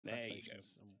you go.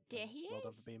 There he is.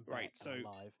 Right, so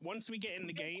once we get in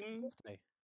the game,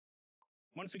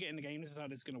 this is how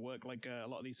this is going to work. Like a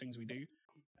lot of these things we do,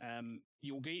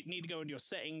 you'll need to go into your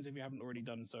settings if you haven't already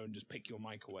done so, and just pick your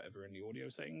mic or whatever in the audio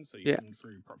settings, so you can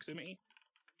through proximity.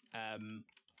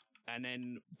 And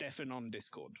then deafen on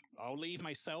Discord. I'll leave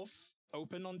myself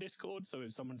open on Discord, so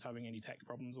if someone's having any tech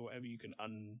problems or whatever, you can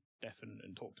undeafen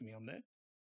and talk to me on there.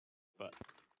 But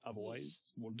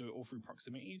otherwise, we'll do it all through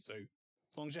proximity. So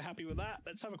as long as you're happy with that,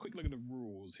 let's have a quick look at the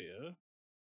rules here.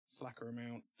 Slacker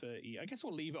amount 30. I guess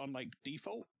we'll leave it on like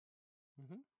default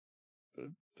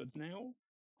for now.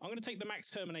 I'm going to take the max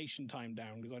termination time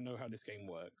down because I know how this game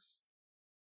works.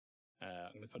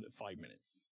 I'm going to put it at 5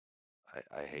 minutes.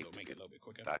 I hate to make it a little bit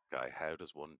quicker. That guy. How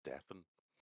does one deafen?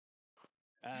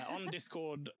 On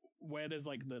Discord, where there's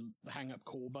like the hang up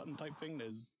call button type thing,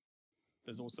 there's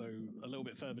also a little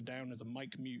bit further down. There's a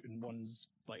mic mute and one's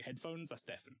like headphones. That's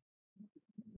deafen.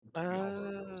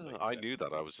 I knew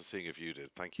that. I was just seeing if you did.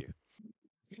 Thank you.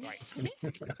 Right.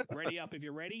 Ready up if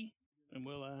you're ready, and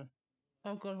we'll.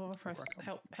 Oh god, what press?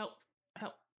 Help!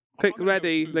 Click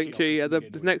ready, Linktree.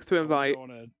 There's next to invite.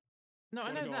 No,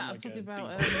 I know that. I'm talking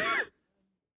about.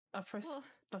 I press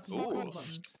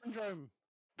buttons.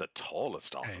 The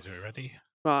tallest office. Okay, ready?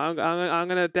 Right, I'm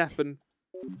gonna deafen.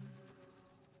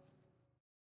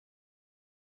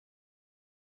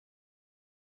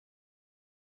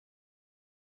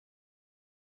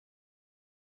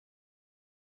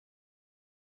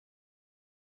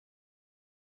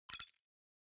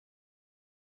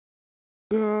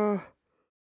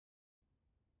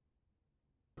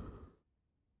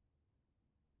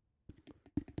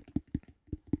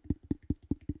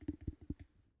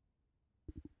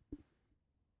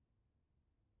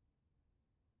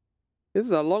 This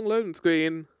is a long loading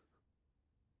screen.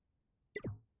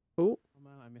 Oh.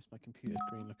 Man, I missed my computer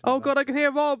screen. Oh god, I can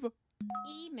hear Rob.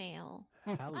 Email.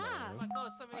 Hello. Oh my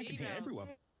god, so many emails. Everyone.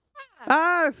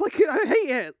 It's like I hate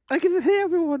it. I can hear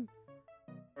everyone.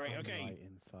 Right, okay.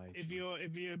 If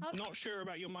you're not sure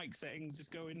about your mic settings,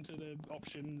 just go into the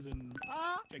options and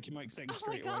check your mic settings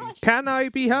straight away. Can I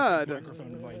be heard?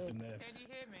 Microphone device in there. Can you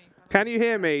hear me? Can you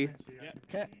hear me?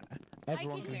 Yep.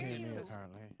 Everyone can hear me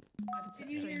apparently. Can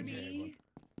you hear me?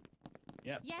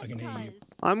 Yep. Yes, I can hear you.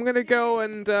 I'm gonna go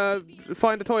and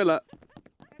find a toilet.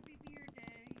 Happy beer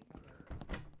day.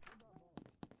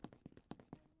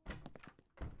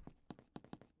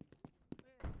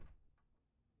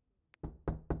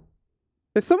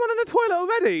 Is someone in the toilet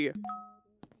already?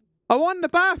 I want in the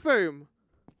bathroom.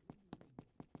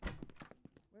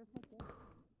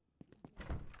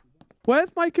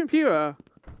 Where's my computer?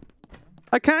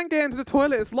 I can't get into the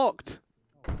toilet, it's locked.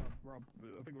 Rob,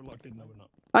 I think we're locked in, no we're not.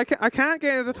 I can't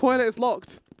get into the toilet, it's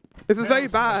locked. This is very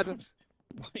bad.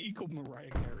 Why are you called Mariah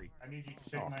Carey? I need you to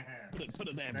shake my hand. Put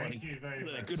it there, Thank buddy. you very Put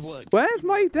it there. much. Good work. Where's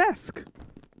my desk?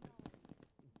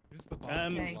 Who's the boss?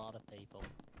 A lot of people.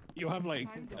 You have like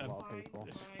A lot of people.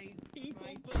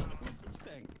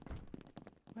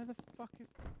 Where the fuck is...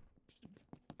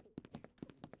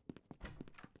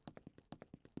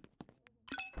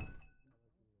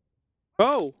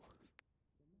 Oh.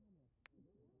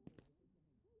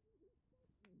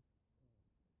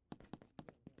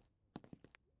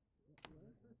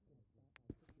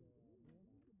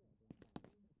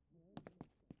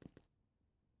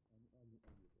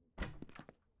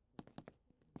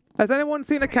 Has anyone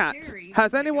seen a cat?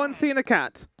 Has anyone seen a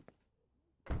cat?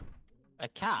 A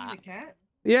cat? A cat?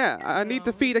 Yeah, I need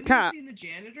to feed a cat. Seen the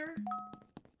janitor?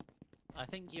 I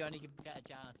think you only can get a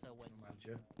janitor when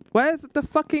Where's the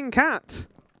fucking cat?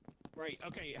 Right,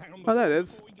 okay, hang on. Oh, there it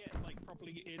is. Before we get like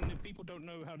properly in, if people don't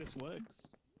know how this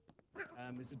works,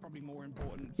 this is probably more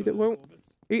important. Eat it, won't.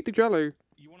 Eat the jello.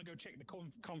 You want to go check the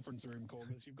conference room,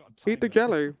 Corvus. You've got a Eat the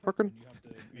jello. Fucking.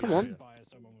 Come on. Fire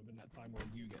someone within that time, or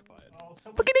you get fired.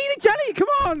 Fucking eat the jelly. Come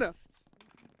on.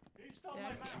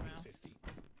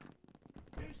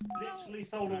 Literally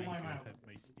sold all my mouth.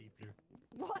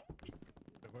 What?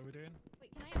 What are we doing?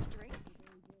 Wait, can I have a drink?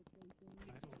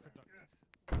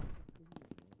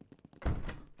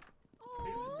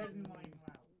 Oh,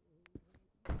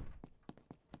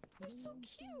 they're so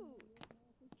cute.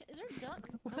 Is there a duck?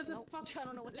 Where the nope. fuck I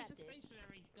don't know what is that this did.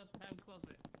 stationary goddamn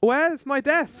closet? Where's my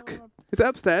desk? Is it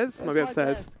upstairs? Might be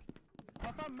upstairs.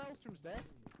 I found Maelstrom's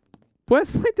desk.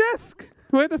 Where's my desk?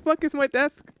 Where the fuck is my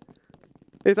desk?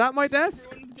 Is that my desk?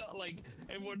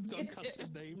 Everyone's got custom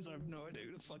names. I have no idea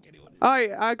who the fuck anyone is.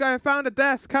 I found a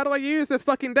desk. How do I use this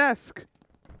fucking desk?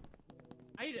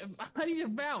 I need a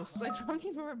mouse. I'm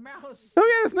looking for a mouse. Oh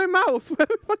yeah, there's no mouse. Where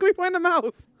the fuck can we find a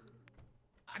mouse?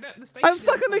 I don't. I'm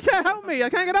stuck on the chair. Help me! I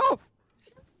can't get off.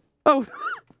 Oh.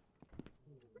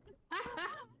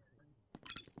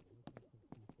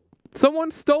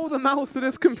 Someone stole the mouse to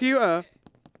this computer.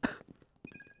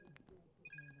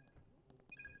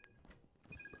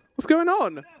 What's going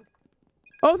on?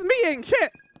 Oh, it's a meeting! Shit!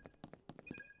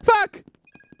 Fuck!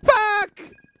 Fuck!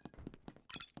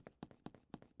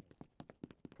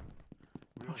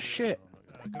 Oh shit.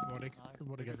 Good morning. Good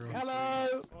morning, everyone.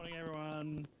 Hello. Morning,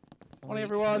 everyone. Morning,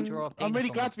 everyone. I'm really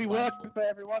glad to be working for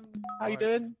everyone. How you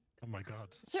doing? Oh my god.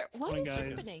 Sir, what Morning, is guys.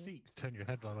 happening? Turn your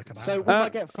head like an So hour. will I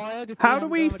get fired if How do haven't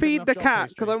we done a good feed enough the job cat?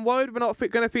 this Because stream? I'm worried we're not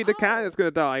going to feed the cat and it's going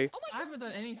to die. I haven't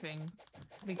done anything.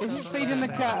 Isn't feeding the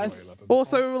cat?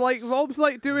 Also, like, Rob's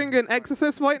like doing an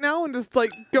exorcist right now and just like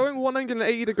going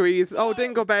 180 degrees. Oh,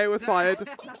 Dingleberry was fired.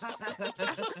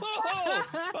 Oh,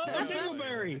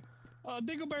 Dingleberry.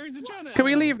 Dingleberry's the janitor. Can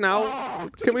we leave now? Oh,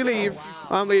 Can we leave? Wow.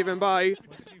 I'm leaving. Bye.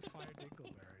 Why did you fire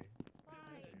Dingleberry?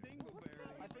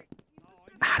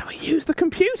 How do we use the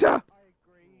computer?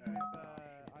 I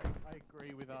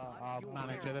agree with our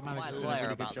manager. The Quite manager's doing a lawyer really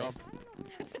good about job. this.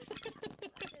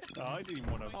 Oh, I didn't even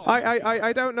want to.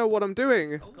 I don't know what I'm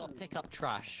doing. Got to pick up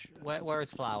trash. Where is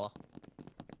Flower?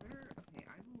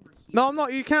 No, I'm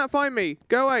not. You can't find me.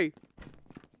 Go away.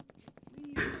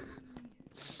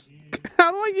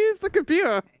 How do I use the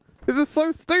computer? This is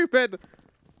so stupid.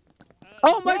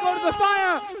 Oh my god, it's a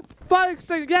fire! Fire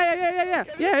extinguisher.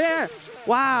 Yeah.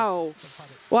 Wow.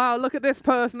 Wow, look at this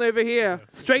person over here.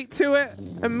 Straight to it.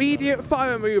 Immediate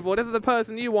fire removal. This is the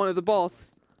person you want as a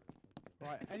boss.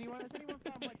 Right, has anyone found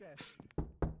my desk?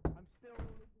 I'm still...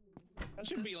 That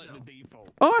should be like the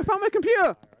default. Oh, I found my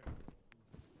computer.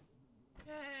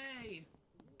 Yay!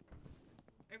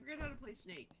 I forgot how to play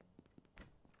Snake.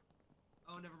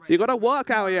 Oh, never mind. You gotta work,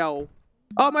 Ariel.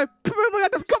 Oh my! I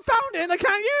just got found it and I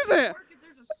can't use it. Work if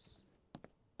there's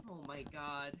a oh my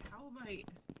god! How am I?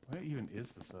 Where even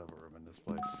is the server room in this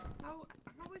place? How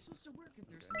am I supposed to work if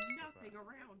there's nothing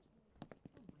around?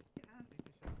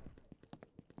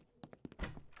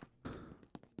 Oh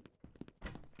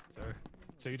my god!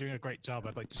 So you're doing a great job.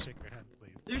 I'd like to shake your hand,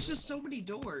 please. There's just so many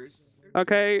doors.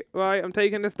 Okay, right. I'm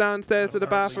taking this downstairs to the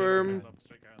bathroom.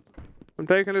 I'm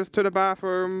taking this to the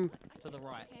bathroom. To the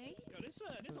right. Okay. Yo,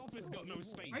 this office got no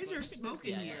space. Why is there smoke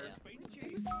in Yeah, here? yeah.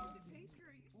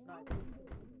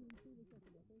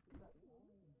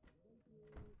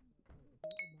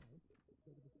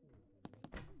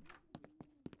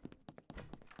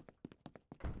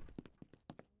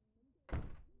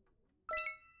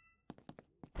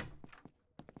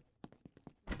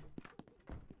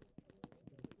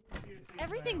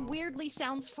 Everything weirdly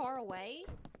sounds far away.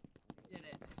 Did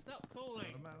it? Stop calling.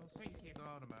 Thank you.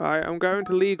 Alright, I'm going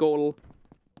to legal.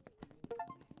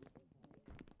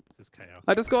 This is chaos.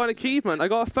 I just got an achievement. I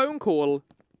got a phone call.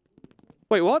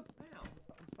 Wait, what? Wow.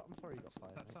 I'm sorry you got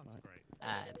fired. That sounds great.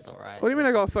 It's alright. What do you mean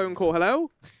I got a phone call? Hello?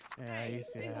 Yeah, you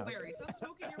see how... Dingleberry, stop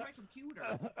smoking near my computer.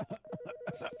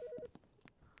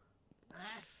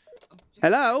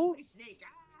 Hello? Play Snake.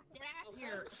 Get out of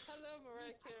here.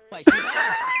 Wait, she's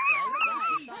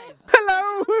that is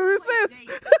Hello? Who is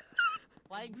this?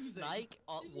 playing Snake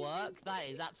at work. That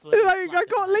is absolutely. Like, I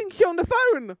got Linky on the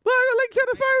phone. Look, I got Linky on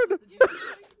the phone.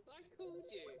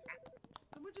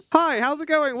 Hi, how's it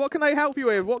going? What can I help you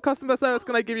with? What customer service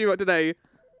can I give you today? I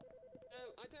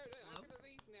don't know. I'm gonna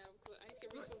leave now because I need to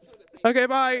reach some toilet paper. Okay,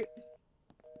 bye.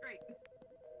 Great.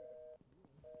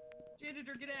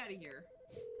 Janitor, get out of here.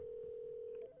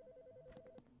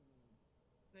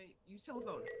 Hey, use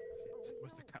telephone.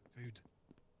 Where's the cat food?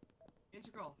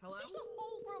 Answer call. Hello? There's a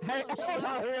whole room Hey, full of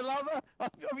hello, here, lover.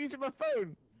 I'm using my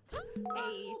phone. Hey.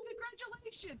 Oh,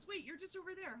 congratulations! Wait, you're just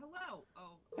over there. Hello.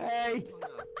 Oh. Hey. it's hung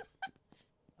up.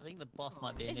 I think the boss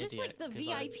might be an Is this idiot. like the 'cause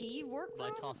VIP workroom?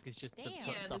 My task is just to Damn.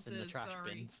 put Yeah, stuff this in the is, trash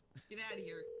sorry. bins. Get out of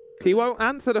here. He won't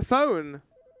answer the phone.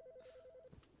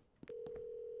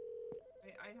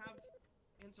 I have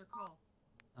answer call.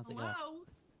 How's it going? Hello?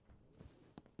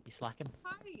 You slacking?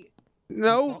 Hi.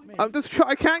 No, I'm just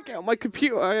I can't get on my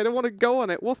computer. I don't want to go on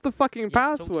it. What's the fucking You have to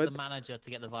talk to password? the manager to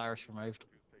get the virus removed.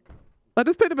 I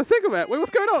just picked up a cigarette. Wait,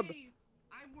 what's going on? Hey,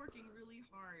 I'm working really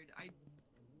hard.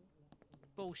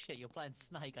 Bullshit, you're playing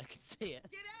Snake. I can see it.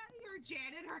 Get out of here,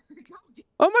 janitor. God damn.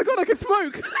 Oh my god, I can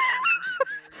smoke.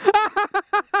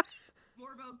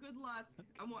 Morbo, good luck.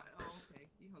 Oh, okay.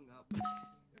 He hung up.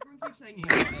 Everyone keeps saying he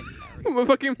I'm a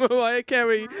fucking Mariah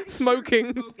Carey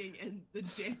smoking. Smoking and the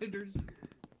janitor's. God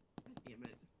damn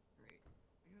it. Alright.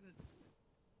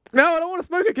 No, I don't want to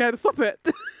smoke again. Stop it.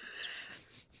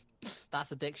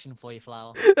 That's addiction for you,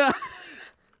 Flower. Exit.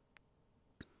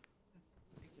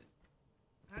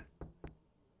 Huh?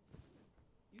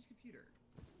 Use computer.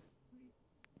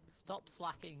 Stop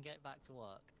slacking and get back to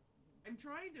work. I'm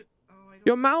trying to. Oh, I don't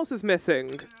Your mouse is missing.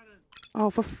 know how to Oh,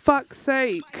 for fuck's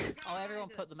sake. Oh, everyone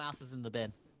put the mouses in the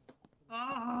bin.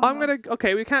 I'm gonna...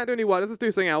 Okay, we can't do any work. Let's just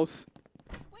do something else.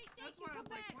 Wait, Dave, you come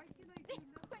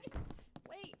back.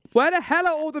 Wait. Where the hell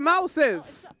are all the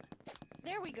mouses?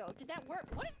 There we go. Did that work?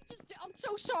 What did you just do? I'm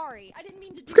so sorry. I didn't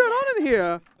mean to do What's going that. on in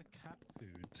here? It's the cat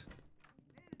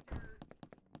food.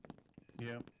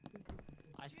 Yeah.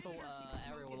 I call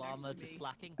aerial armor just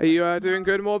slacking. Are you doing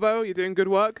good, Morbo? You doing good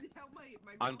work?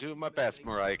 I'm doing my best,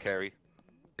 Mariah Carey.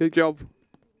 Good job.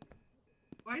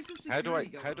 Why is this How do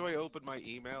I open my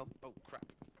email? Oh crap.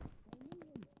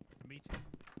 A meeting.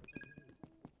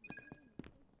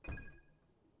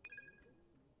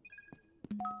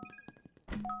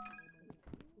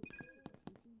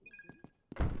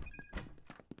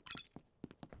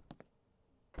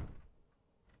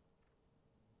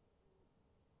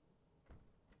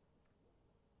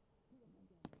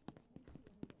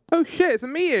 Oh shit, it's a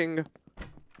meeting.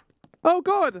 Oh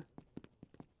god.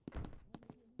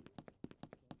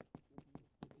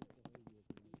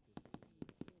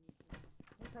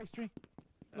 Pastry.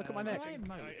 Look at my neck.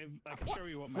 I can show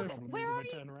you what my problem Where is are if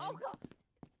I you? turn around. Oh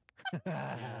god.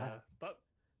 Yeah. That's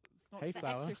not Hey, the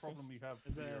Flower. problem you have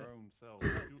Is for there- your own self.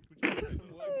 There's some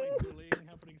workplace bullying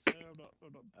happening, sir. I'm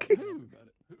not Who? about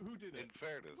it. Who did In it?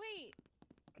 fairness, Wait.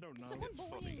 I don't know. Is someone It's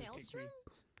bullying funny. Maelstrom?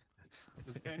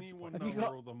 Does anyone Have know you got-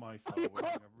 where all the mice Oh, are? you've We're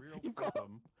got- having a real you've got-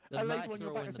 problem. The A label mice on are your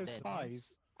all back in that the says bin.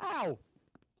 ties. Ow!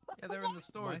 Yeah, they're in the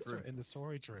storage Mice are room. in the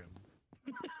storage room.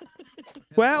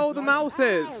 Where are all the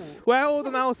mouses? Where are all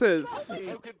the mouses?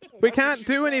 We can't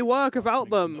do any work without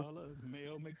them.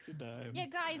 Mail makes a dime. Yeah,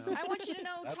 guys, I want you to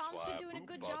know That's Tom's why been doing a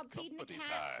good Boom job Bug feeding the Company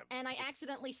cats, time. and I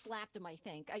accidentally slapped him, I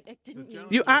think. I didn't mean to You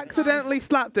do that. accidentally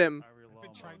slapped him. I've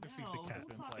been trying to feed No, the cat. it's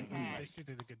It's not like, bad. Pastry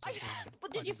did a good I- job.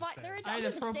 But did you find there is I had under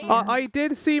a the stairs? problem. I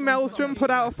did see Maelstrom put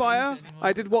out a fire.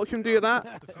 I did watch him do that.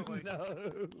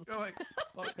 No. Go away.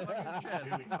 Look, can I use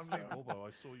chairs? Although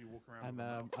I saw you walk around. And with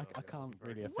a mouse I earlier, can't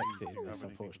very really confused. affect it in Have this,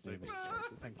 anything to unfortunately. say, Mr. Mr.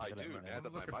 So thank you I for do letting me now know.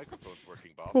 that my microphone's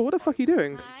working, boss. Well, what the fuck are you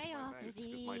doing? Hi, My mouse, 'cause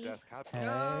my Opposite. desk had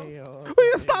Hey, Well,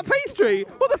 you just slapped pastry.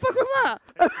 What the fuck was that?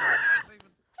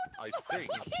 I think.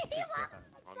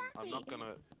 I'm not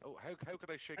gonna. Oh, how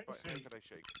could I shake? How could I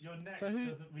shake? Your neck So who-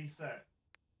 doesn't reset.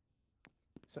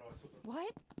 So-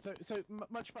 What? So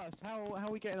much first. How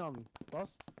are we getting on,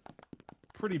 boss?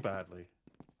 Pretty badly.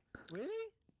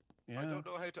 Really? Yeah. I don't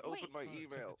know how to open Wait. my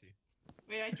email.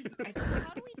 Wait, I can.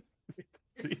 How do we?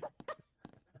 See?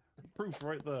 Proof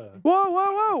right there. Whoa,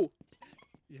 whoa, whoa.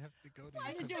 You have to go to Why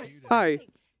your is there computer. Hi. Wait,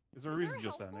 Is there a is reason there a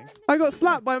you're health standing? bar in I got this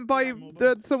slapped by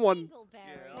someone. Dingleberry?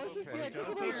 Yeah, okay. Yeah, Don't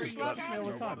Google worry, just slaps me all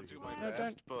the I time. wanna do my No,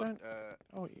 best, don't- but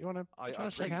Oh, you wanna I'm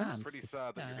shake pretty, hands? pretty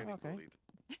sad that you're Yeah. getting Okay. bullied.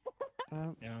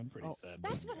 Yeah, I'm pretty Oh. sad.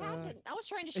 That's what happened. I was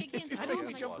trying to shake hands with I Tom didn't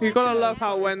and I jump slapped You gotta him. love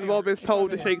how when Rob is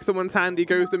told to shake someone's hand, he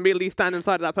goes to immediately stand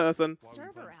inside of that person.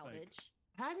 Server outage.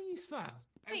 How do you slap?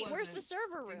 I Wait, where's the wasn't.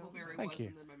 server room? Dingleberry Thank was, you.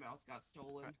 and then my mouse got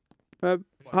stolen. Hi.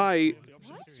 I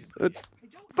don't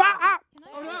Fuck! Can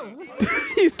I Oh no!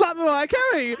 You slapped me like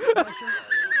Kerry! Do you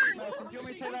want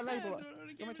me to take that label? Do you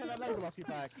want me to take that label off your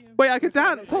back? Wait, I can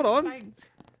dance. Hold on. Spanked.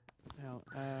 Now,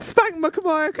 Spank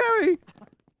Mariah Carey.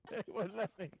 it won't let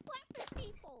me. slap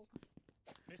people?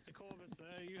 Mr. Corvus,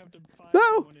 you have to fire No.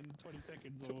 someone in 20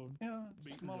 seconds or Yeah,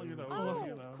 beat small, them. you know. Oh,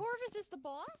 you know. Corvus is the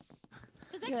boss?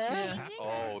 Does that Yeah. keep changing? Oh,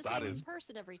 Or is it the that same is-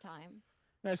 person every time?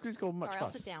 No, it's because it's called much Alright, I'll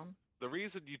fuss. sit down. The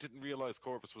reason you didn't realize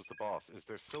Corvus was the boss is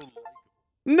they're so likable.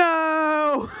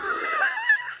 No!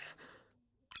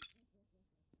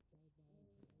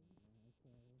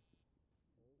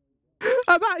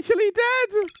 I'm actually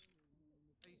dead!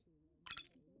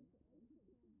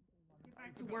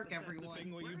 Back to work, The everyone.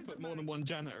 thing where you put more than one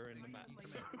janitor in the map.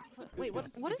 Wait, what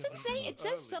does it say? It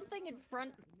says something in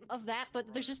front of that, but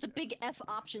there's just a big F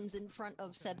options in front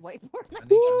of said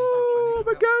whiteboard. Ooh, I'm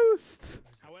a ghost!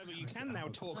 However, you can now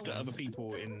talk to other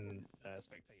people in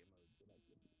spectator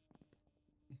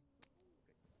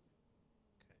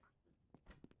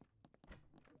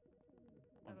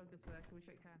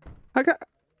I got...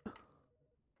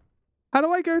 How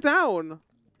do I go down?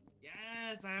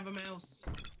 Yes, I have a mouse.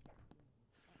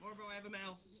 Morbo, I have a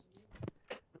mouse.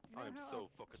 I'm so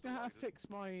fucking Do you know how to delighted. fix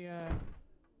my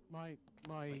my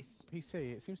Nice.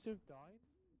 PC? It seems to have died.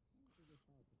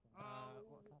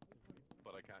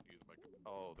 But I can't use my.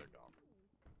 Oh, they're gone.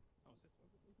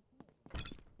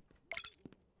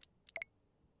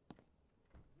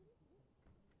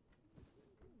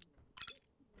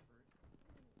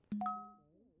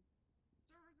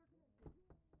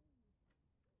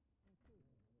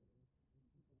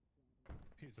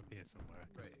 Computer's up here somewhere.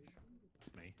 Right.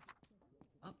 That's me.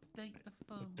 Update the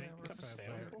Update firmware the of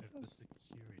firmware the of the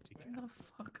security What cam. the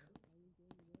fuck?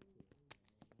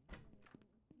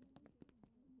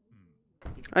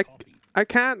 I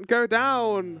can't go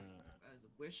down. As a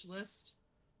wish list.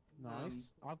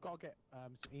 Nice. I've got to get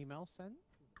some emails sent.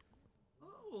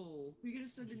 Oh, we're gonna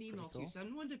send an email cool. to.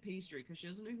 Send one to Pastry because she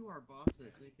doesn't know who our boss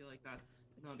is. And I feel like that's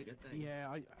not a good thing. Yeah,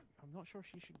 I'm not sure if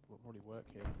she should probably work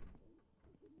here.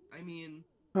 I mean.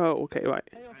 Oh, okay, right.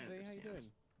 Hey, Alfie, how you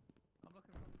doing?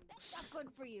 That's not good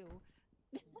for you.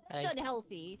 Hey. That's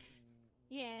unhealthy.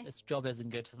 Yeah. This job isn't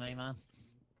good for me, man.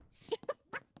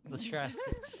 The stress.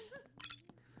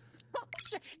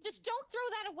 Just don't throw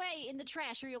that away in the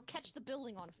trash or you'll catch the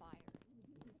building on fire.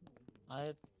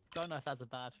 I don't know if that's a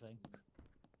bad thing.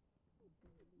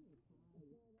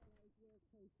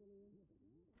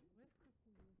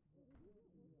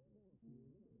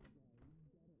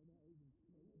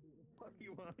 What do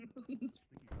you want?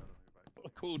 What a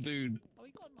cool dude. Oh,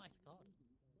 you got a nice garden.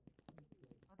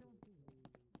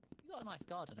 You got a nice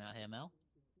garden out here, Mel.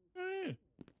 Yeah.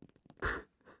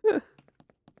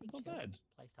 It's not bad.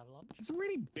 Place to have lunch. It's a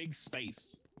really big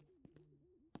space.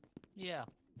 Yeah.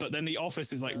 But then the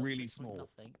office is like really small.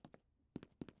 Nothing.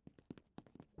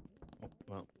 Oh,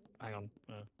 well, hang on.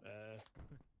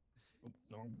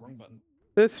 No, wrong button.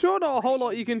 There's sure not a whole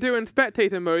lot you can do in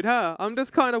spectator mode, huh? I'm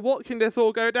just kind of watching this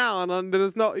all go down, and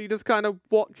there's not. You just kind of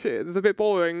watch it. It's a bit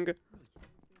boring. Where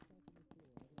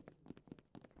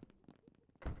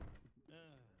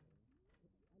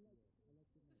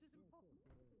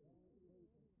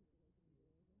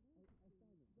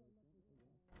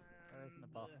isn't the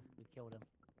boss? We killed him.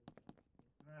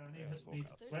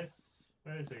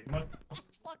 Where is he? That's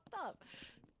fucked up.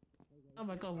 Oh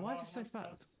my god, why is it so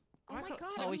fucked? Oh my god.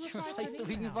 Oh, we can replace the.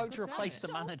 We can vote to replace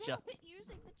the manager. So good at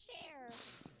using the chair.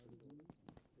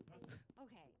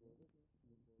 Okay.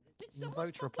 Did You someone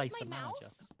vote to fuck with replace my the manager.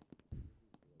 mouse?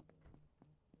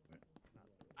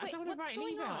 I Wait, don't want to what's write an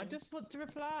going email. I on? just want to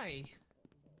reply.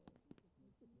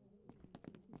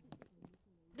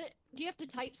 Do you have to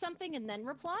type something and then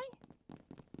reply?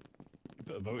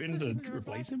 Put a vote in to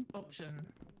replace him? Option.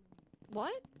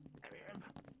 What?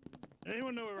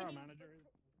 Anyone know where our manager is?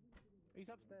 He's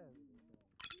upstairs.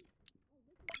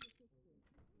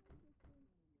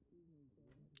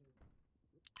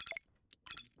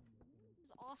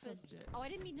 Office. Oh, I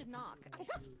didn't mean to knock.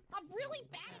 I'm really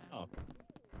bad. Oh.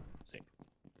 See.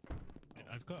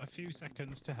 I've got a few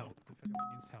seconds to help if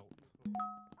anyone needs help.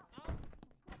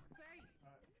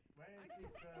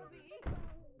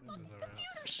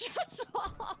 Computer shuts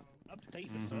off. Update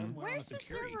the firmware Where's the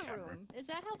security server camera. room? Is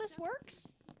that how this works?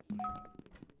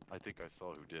 I think I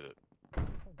saw who did it.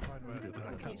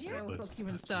 Did you?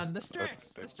 Documents done. The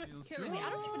stress. The stress is killing me. Wait, I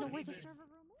don't even know where the server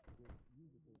room is.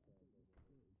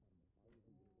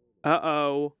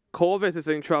 Uh-oh. Corvus is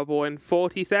in trouble in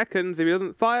 40 seconds if he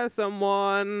doesn't fire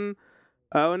someone.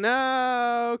 Oh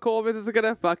no! Corvus is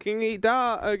gonna fucking eat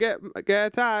dart or get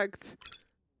attacked.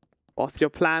 What's your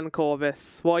plan,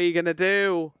 Corvus? What are you gonna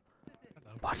do?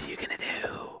 What are you gonna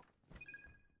do?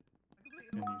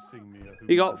 Can you sing me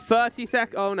a You got 30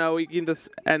 seconds. Oh no, we can just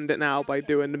end it now by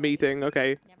doing the meeting.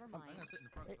 Okay.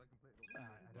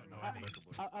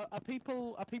 Are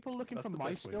people looking for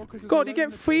mice still? God, you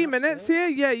get 3 minutes here?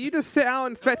 Yeah, you just sit out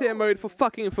in spectator mode for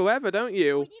fucking forever, don't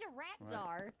you?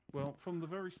 Well, from the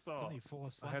very start, only 4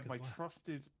 I had my slackers left.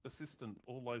 trusted assistant,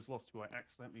 All Lives Lost, who I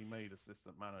accidentally made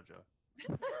assistant manager.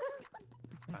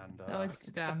 And Oh, it's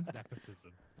down.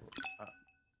 Nepotism.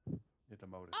 You're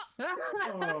demoted.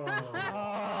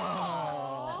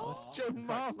 Oh,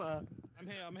 Jemima.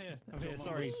 I'm here.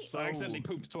 Sorry. I accidentally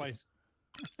pooped twice.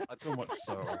 So much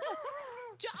so.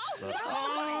 Jemima.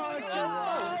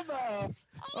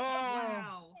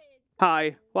 Wow.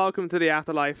 Hi, welcome to the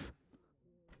afterlife.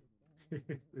 This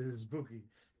is spooky.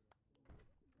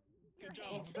 Good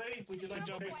job.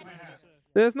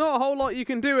 There's not a whole lot you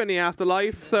can do in the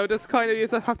afterlife, so just kind of you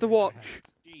just have to watch.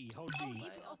 G, hold G.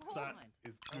 That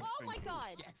is good. Oh my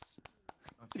god. Yes.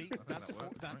 See, that's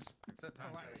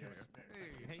proactive.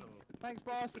 Hey, Thanks,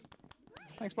 boss.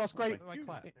 Thanks, boss. Great.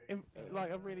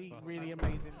 Like a really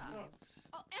amazing.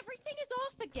 Oh, everything is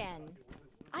off again.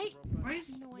 Why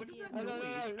is, what is that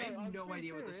noise? I have no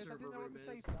idea what the server room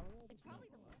is. It's probably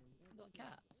got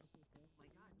cats.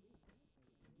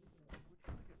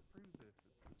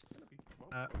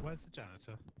 Where's the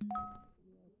janitor?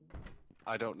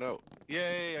 I don't know.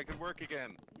 Yay, I can work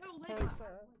again. No, Layla.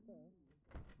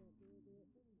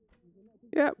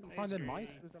 Yep. Find the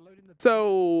mice. There's a load in the.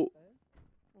 So,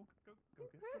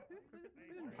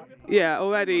 yeah,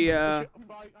 already a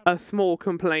small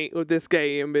complaint with this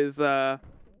game is the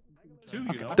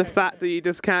fact that you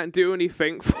just can't do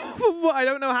anything for I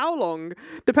don't know how long.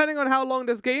 Depending on how long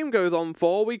this game goes on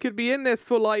for, we could be in this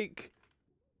for like,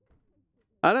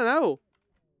 I don't know.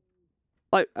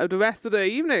 like the rest of the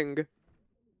evening.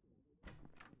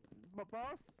 My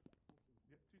boss?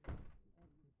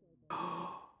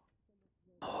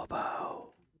 Morbo.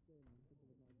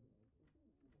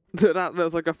 That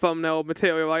looks like a thumbnail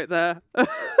material right there. Why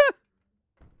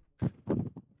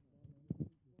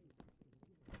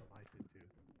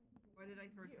did I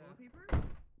throw toilet paper?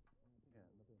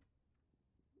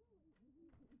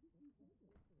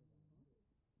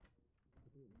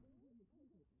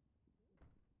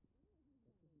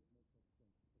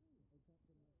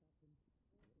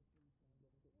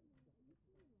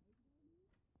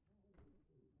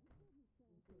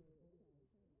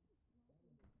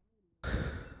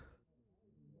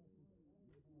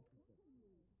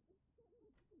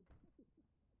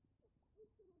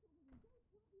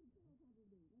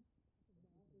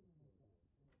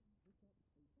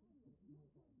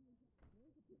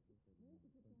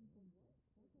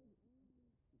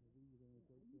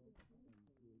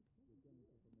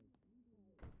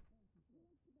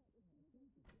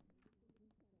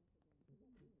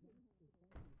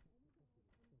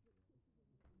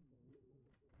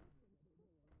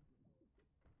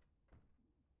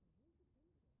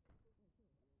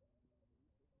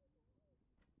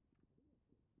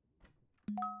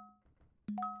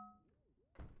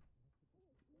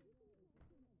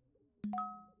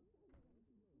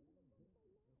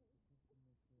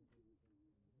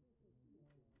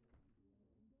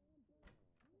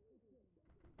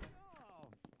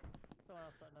 Someone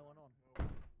else put no one on.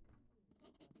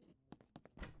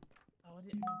 Oh, I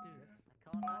didn't even do it. I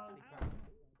can't actually grab it.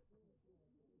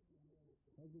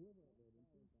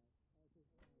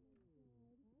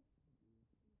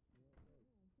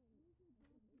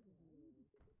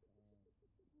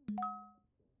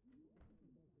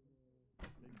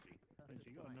 Lindsay,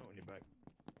 you got a note on your back.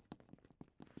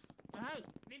 Oh,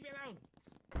 leave me alone.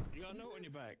 You got a note on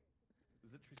your back.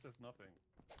 It literally says nothing.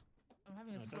 I'm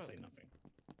having a No, it does stroke. say nothing.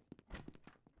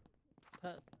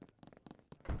 Put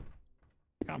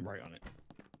Can't write on it.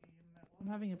 I'm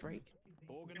having a break.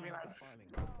 Organized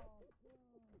filing. Oh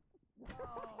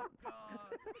god.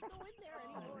 Don't go in there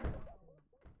anymore.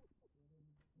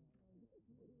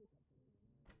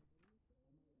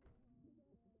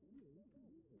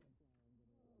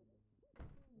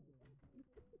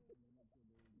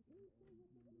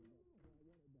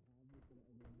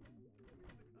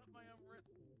 My own wrist.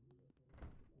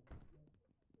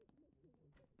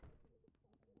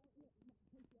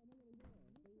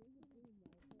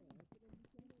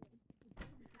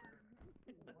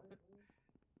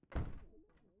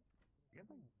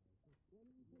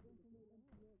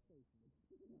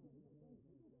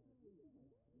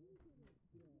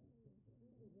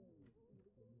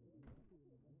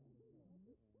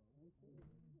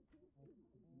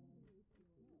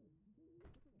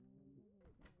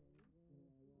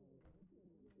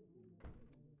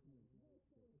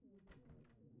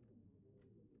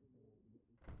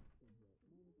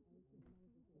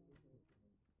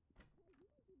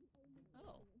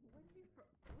 Oh.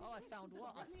 Oh, I found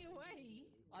what? Run me away.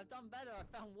 I've done better. I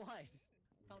found wine.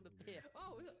 Found a beer.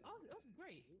 Oh, that's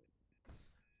great.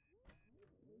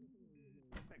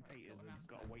 Spectators have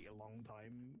got to wait a long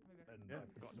time, and I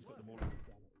forgot to put them all in the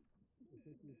channel.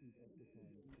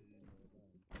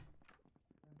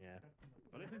 Yeah.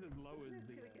 Well, this is as low as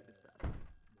the.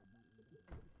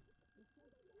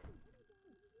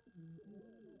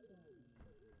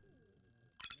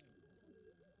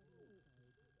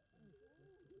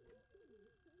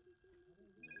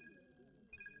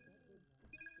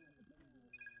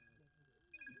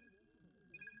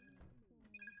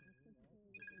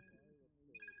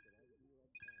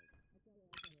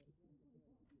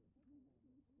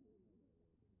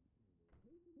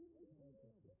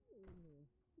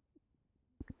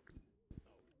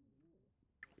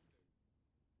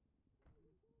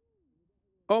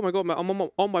 Oh my god, I'm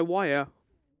on my wire.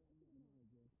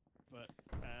 But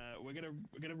we're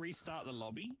gonna restart the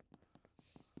lobby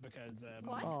because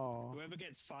whoever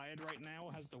gets fired right now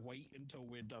has to wait until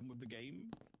we're done with the game,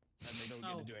 and they don't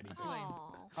get to do anything.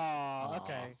 Oh,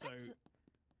 okay. So.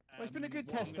 Well, it's been a good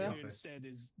what test, I'm gonna though. do instead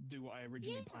is do what I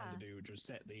originally planned to do, which was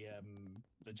set the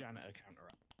janitor counter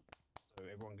up, so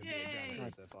everyone can be a janitor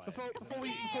as they're fired. Before we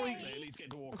they at least get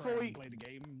to walk around and play the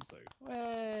game. So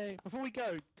wait, before we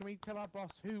go, can we tell our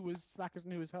boss who was slackers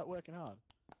and who was working hard?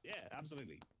 yeah,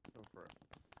 absolutely. Go for it.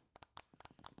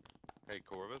 Hey,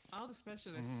 Corvus. I was a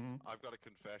specialist. I've got a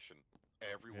confession.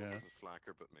 Everyone was a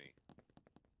slacker but me.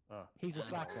 Oh. He's a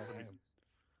slacker.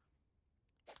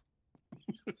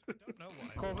 Don't know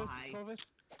why. Corvus,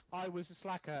 I was a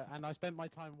slacker and I spent my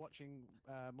time watching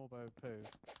Morbo poo.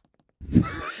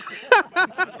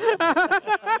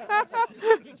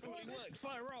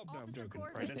 Rob. No, I'm Officer joking.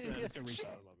 Corbin. Right, let's go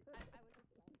restart the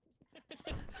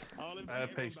lobby. I'll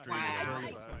invite page everyone 3.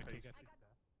 back.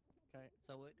 Okay,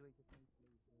 so what do we just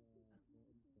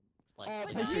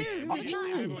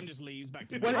Everyone just leaves back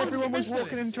to When everyone was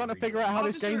walking in trying to figure out how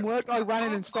this game worked, I ran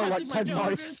in and stole like 10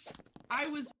 mice. I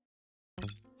was.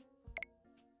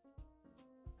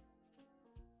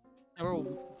 They're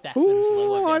all deaf until they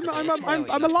Ooh, work out.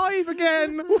 I'm alive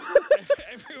again.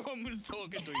 Everyone was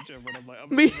talking to each other, and I'm like, I'm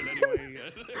Me- leaving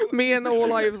anyway. Me and All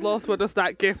Lives Lost were just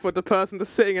that gif with the person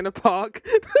just sitting in a park.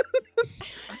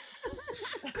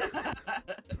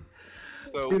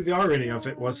 So The irony of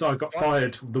it was I got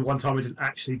fired the one time I didn't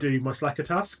actually do my Slacker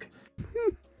task.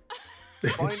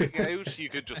 finding out you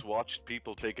could just watch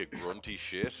people take a grunty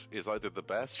shit is either the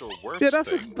best or worst. Yeah, that's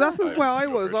thing just I've where I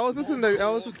was. discovered. I was just in the. I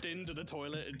was just. Walked into the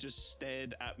toilet and just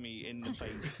stared at me in the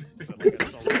face for like a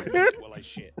solid minute while I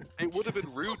shit. It would have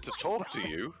been rude to talk to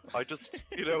you. I just,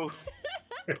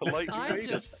 politely made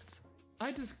it.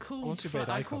 I just called. Once you've made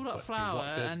I eye called up contact, you Flower,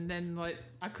 walked in. and then like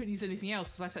I couldn't use anything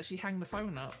else, so I had to actually hang the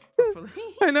phone up properly.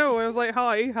 I know. I was like,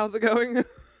 "Hi, how's it going?"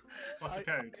 What's the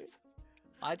code?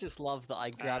 I just love that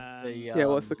I grabbed the Yeah,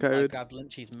 what's the code? I grabbed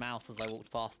Lynchy's mouse as I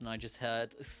walked past, and I just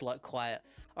heard a slight quiet.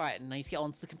 All right, I need to get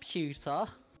onto the computer.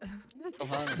 From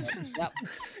her. Yep.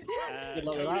 Good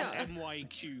luck with No, it's that.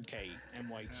 MYQK.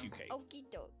 MYQK. Okie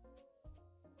doke.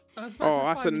 I was about to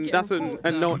Oh, finally get a report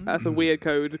done, that's a weird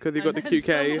code because you got the and then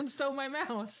QK. Someone stole my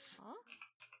mouse.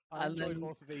 And then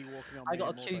I got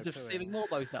accused of stealing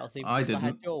Morbo's metal theme I because I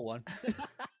had didn't. your one.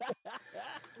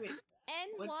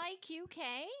 NYQK?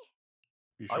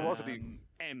 I wasn't even.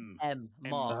 M.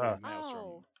 Mark.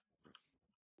 Oh.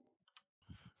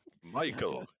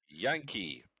 Michael,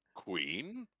 Yankee,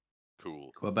 Queen.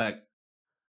 Cool. Quebec.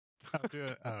 I'll do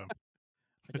it.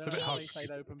 It's a bit hard to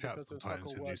keep track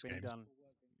sometimes in these games.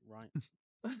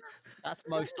 Right. That's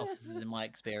most officers in my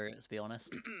experience, to be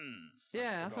honest.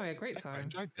 Yeah, I thought we had a great I time.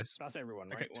 enjoyed this. That's everyone,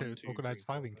 I right? get to 1, 2, organise 3,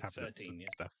 4, filing cabinets 13, and yeah.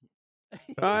 stuff.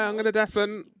 Alright, I'm gonna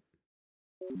deafen.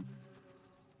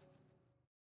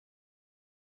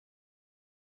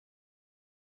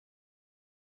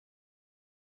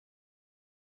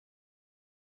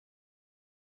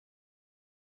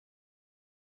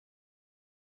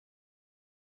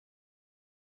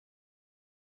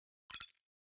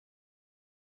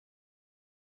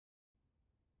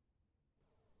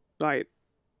 Right.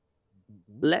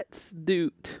 Let's do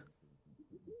it.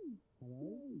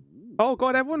 Oh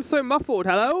god, everyone's so muffled.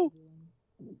 Hello?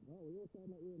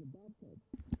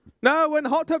 No, we're in the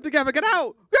hot tub together. Get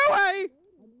out! Go away!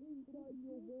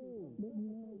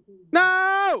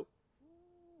 No!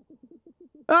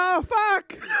 Oh,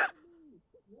 fuck!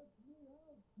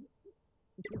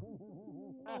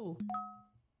 Oh.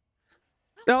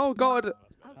 Oh god. Okay.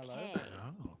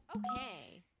 Oh.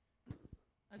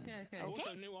 Okay. Okay.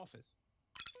 Also, new office.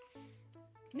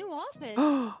 New office?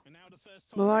 And now the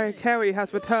first time. Mariah Carey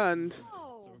has returned.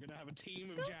 Oh. So we're gonna have a team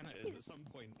of janitors at some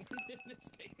point in this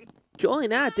game.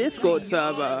 Join our Discord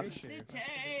server.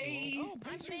 City. Oh, I'm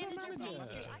pastries are manager manager.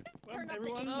 pastry. I can Well, turn up the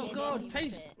everyone- in-game Oh god, volume a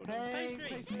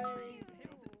pastry. bit.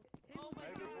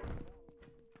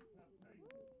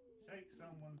 Shake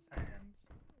someone's hand.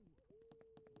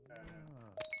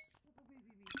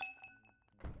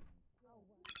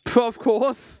 Of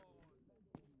course.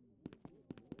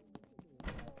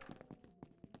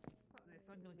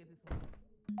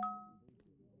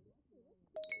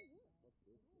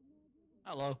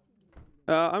 Hello.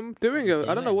 I'm doing a.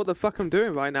 I don't know what the fuck I'm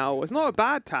doing right now. It's not a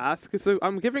bad task. It's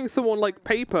I'm giving someone like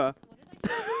paper.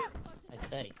 I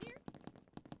say.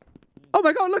 Oh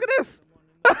my god! Look at this.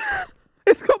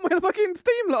 It's got my fucking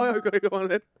Steam logo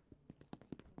on it.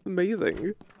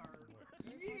 Amazing.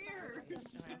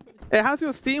 It has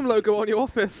your Steam logo on your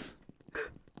office.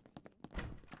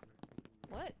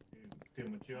 What?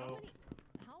 Dealing with Joe.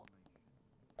 How?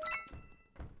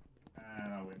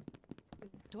 And I win.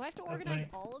 Do I have to organize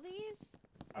all of these?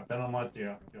 I've been on my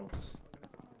jobs.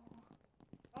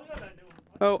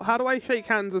 Oh, how do I shake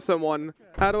hands with someone?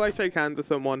 How do I shake hands with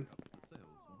someone?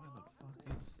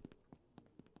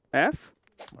 F?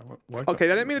 Okay,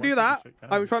 I didn't mean to do that.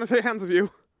 I'm trying to shake hands with you.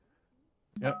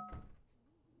 Yep.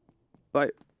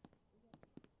 Right.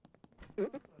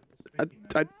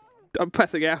 I'm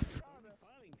pressing F.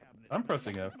 I'm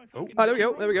pressing F. Oh, there we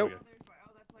go. There we go.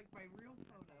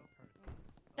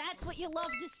 That's what you love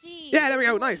to see. Yeah, there we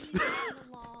go. Nice. Getting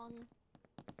along.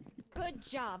 Good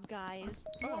job, guys.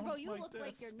 Morbo, you look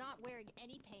like you're not wearing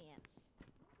any pants.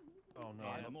 Oh no,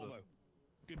 Yeah, Morbo.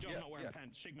 Good job not wearing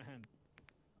pants. Shake my hand.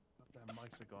 Damn mice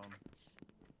are gone.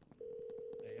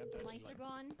 Yeah, you have to actually, Mice are like,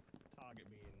 gone. target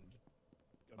me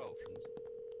and go to options.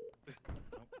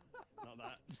 Not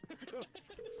that.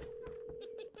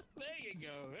 There you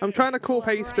go. I'm trying to call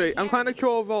Pastry. I'm trying to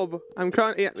call Rob. I'm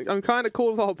trying to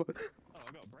call Rob. Oh,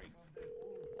 I got a break.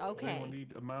 Okay. Anyone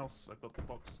need a mouse? I've got the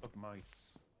box of mice.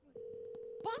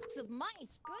 Box of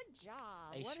mice. Good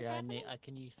job. Hey, What is sure, happening?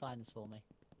 can you sign this for me?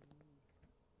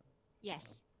 Yes.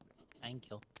 Thank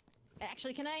you.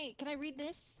 Actually, can I read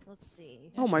this? Let's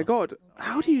see. Oh my god.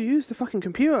 How do you use the fucking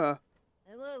computer?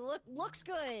 Looks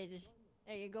good.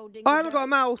 There you go, Dingo. I haven't got a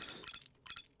mouse.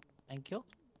 Thank you.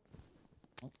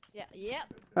 Yeah, yep.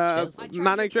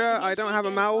 Manager, I don't have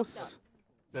a mouse.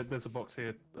 There's a box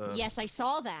here. Yes, I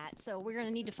saw that. So we're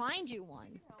gonna need to find you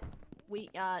one.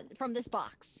 From this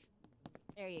box.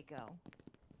 There you go.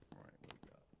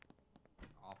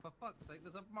 Oh, for fuck's sake,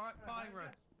 there's a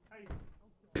virus.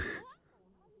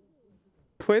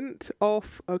 Print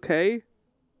off. Okay.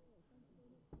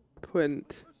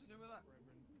 Print.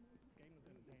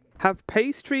 Have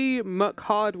Pastry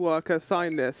McHardworker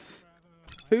sign this.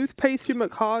 Who's Pastry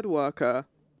McHardworker?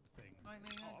 Thank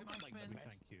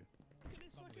you.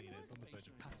 Somebody is on the verge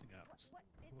of passing out. Well,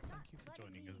 thank you for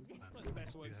joining us. The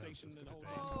best workstation in the whole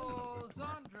Oh,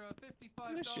 Zandra,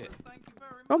 $55. Thank you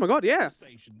very much. Oh my god, yeah.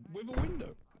 station with a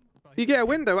window. You get a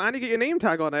window and you get your name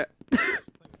tag on it.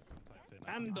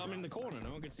 And I'm in the corner,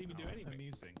 no one can see me do anything.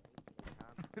 Amusing.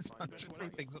 I just throw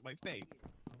things at my face.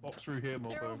 Box through here, Morbo.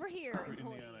 They're over here.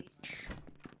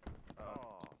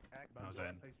 Now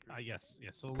then. Yes,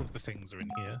 all of the things are in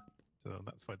here. So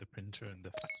that's why the printer and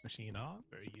the fax machine are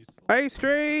very useful.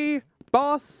 Pastry!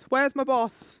 Boss! Where's my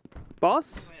boss?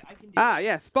 Boss? Ah,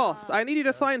 yes, boss. I need you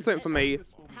to sign something for me.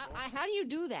 How do you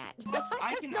do that?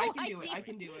 I can do it. I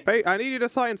can do it. Hey, I need you to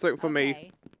sign something for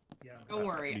me. Don't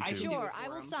worry. I can do it. I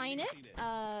will sign it.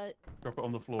 Drop it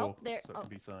on the floor Oh, there. so it can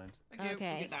be signed. Okay. Look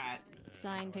at that.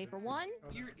 Sign paper 1.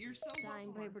 You're so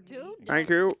Sign paper 2. Thank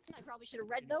you. I probably should have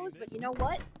read those, but you know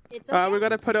what? It's okay. We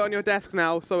gotta put it on your desk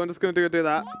now, so I'm just gonna do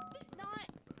that.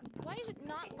 Why is it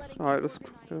not letting Alright, let's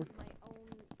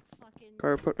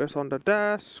go put this on the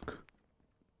desk.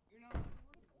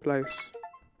 Place.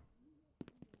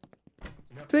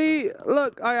 See,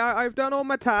 look, I've done all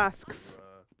my tasks.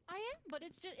 I am, but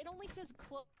it's just it only says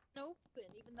close and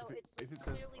open, even though it's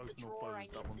clearly the drawer I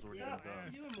need to do.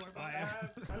 I'm doing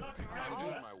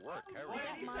my work. Is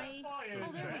that my?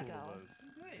 Oh, there we go.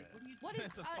 What is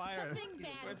something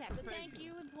bad has happened? Thank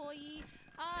you, employee.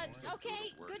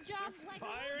 Okay, good job.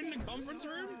 Fire in the conference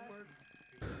room.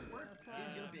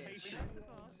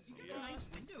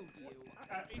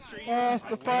 Yes,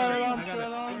 the fire alarm's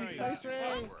going on. Pastry.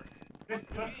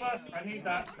 I need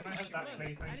that. Can I have that,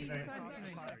 please? Thank you, Dave.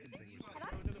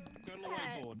 Go to the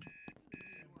whiteboard.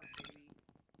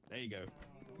 There you go.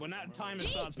 When that timer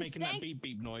starts making that beep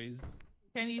beep noise.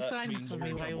 Can you sign this for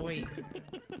me while you wait?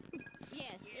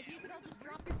 Yes, if you could all just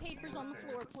drop your papers on the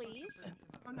floor, please.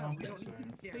 Oh no,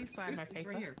 Please sign my paper.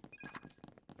 Right here.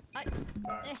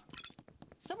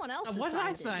 Someone else. What did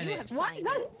I sign it? Why did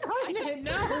I sign it?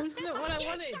 No, it's not what I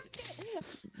wanted.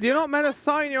 You're not meant to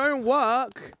sign your own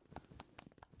work.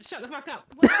 Shut the fuck up.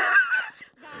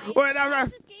 Wait,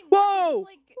 whoa!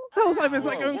 Hell's life is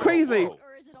like going crazy. Or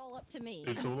is it all up to me?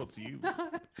 It's all up to you.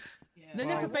 They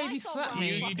never baby slap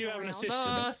me. You do have an assistant.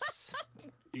 Boss.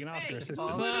 You can ask your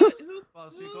assistant. Boss,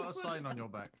 you got a sign on your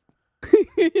back.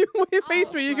 Your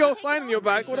pastry, you got a sign on your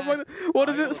back. What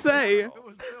does it say? It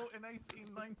was built in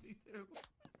 1892.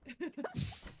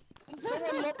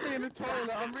 Someone locked me in the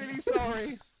toilet. I'm really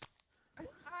sorry.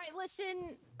 Alright,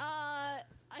 listen,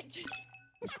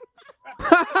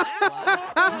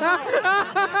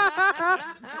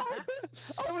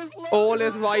 All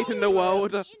is right in the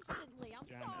world. Instantly, I'm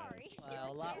sorry.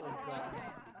 Well, that was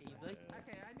easy.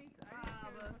 Okay, I need to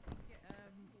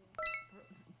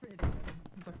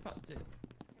because I fucked it.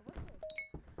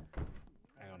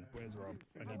 Hang on, where's Rob?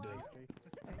 I need to.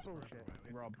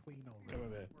 Rob, come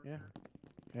over here.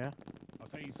 Yeah. I'll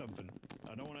tell you something.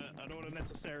 I don't wanna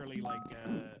necessarily like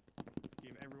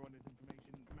give everyone this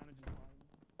information. Manager's fine,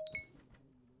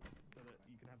 so that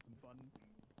you can have some fun.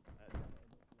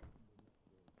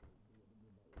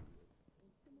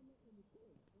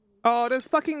 Oh, there's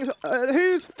fucking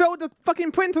who's filled the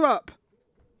fucking printer up?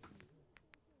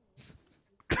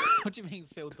 What do you mean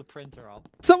filled the printer up?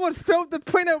 Someone filled the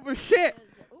printer with shit.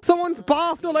 Someone's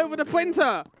bathed all over the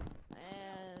printer.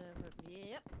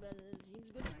 Yep,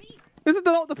 seems good to me. This is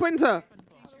not the printer.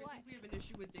 We have an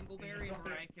issue with Dingleberry and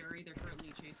Mariah Carey. They're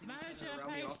currently chasing each other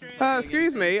around the office.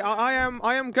 Excuse me. I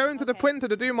am going to the printer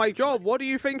to do my job. What do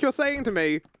you think you're saying to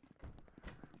me?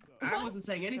 I wasn't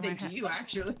saying anything to you,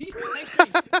 actually.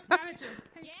 Manager,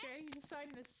 you can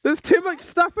sign this. There's too much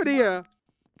stuff in here.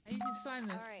 You can sign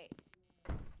this. Alright.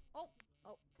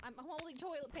 I'm holding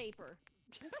toilet paper.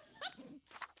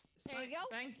 There you go.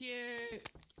 Thank you.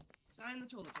 Sign the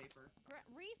toilet paper.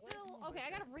 Refill. Okay,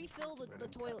 I gotta refill the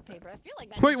toilet paper. I feel like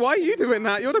that's. Wait, why are you doing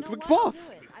that? You're the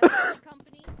boss. I love the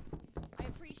company. I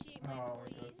appreciate my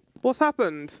employees. What's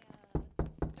happened?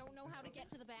 Don't know how to get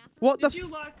to the bathroom. What the? Did you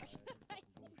lock?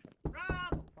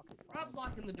 Rob's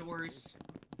locking the doors.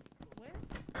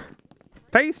 Where?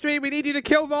 Pastry, we need you to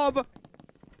kill Rob.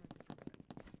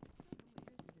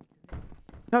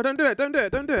 No, don't do it. Don't do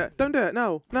it. Don't do it. Don't do it.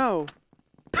 No, no.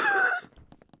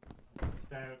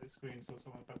 Stare at the screen so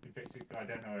someone fucking fix it. I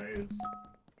don't know what it is.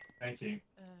 Thank you.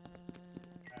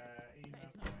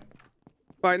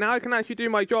 Right, now I can actually do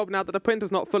my job now that the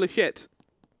printer's not full of shit.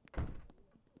 I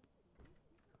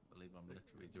believe I'm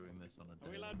literally doing this on a day.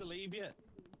 Are we allowed to leave yet?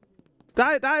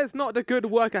 That is not the good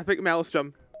work ethic,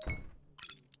 Maelstrom.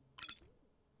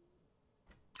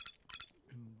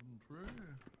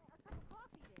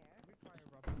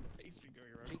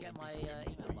 Did you get my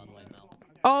email, by the way, Mel?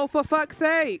 Oh, for fuck's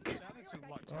sake!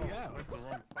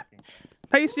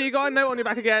 Pastry, you got a note on your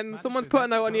back again. Someone's put a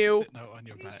note on you.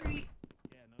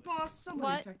 Boss,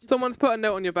 What? Someone's put a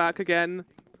note on your back again.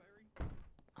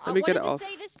 Let me get it What off. did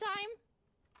it say this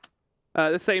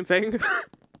time? The same thing.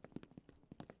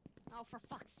 Oh, for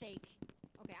fuck's sake.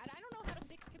 Okay, I don't know how to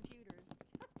fix computers.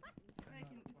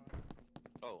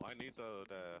 Oh, I need the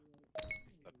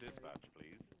dispatch,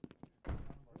 please.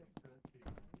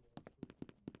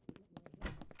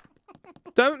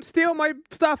 Don't steal my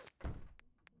stuff.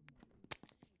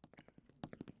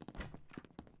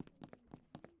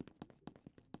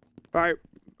 Right,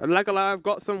 Legola, I've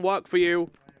got some work for you.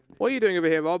 What are you doing over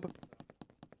here, Rob?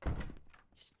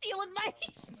 Stealing my.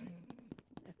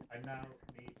 I now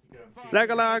need to go.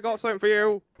 Legola, I got something for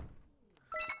you.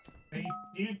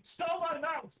 You stole my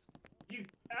mouse.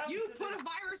 You put a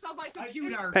virus on my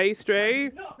computer.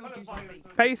 Pastry.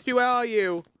 Pastry, where are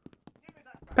you?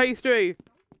 Pastry.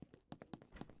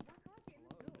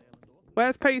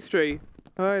 Where's Pastry?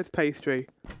 Where's Pastry?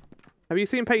 Have you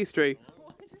seen Pastry?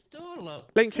 What is this door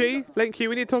locked? Linktree, Linktree,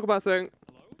 we need to talk about something.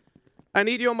 I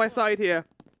need you on my side here.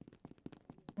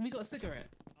 Have we got a cigarette?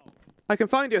 I can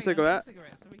find you a cigarette.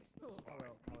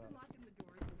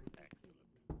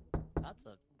 That's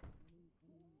a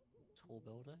tall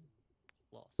building.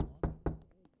 Lot of smoke.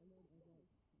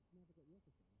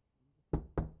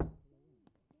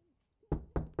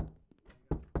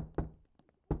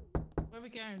 Where are we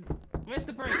going? Where's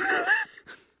the break?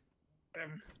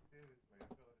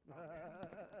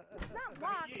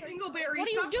 Dingleberry, What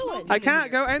are you doing? I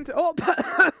can't go enter. Oh,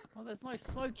 Oh, there's no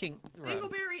smoking room.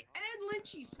 Dingleberry and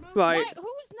Lynchy smoke. right. What? Who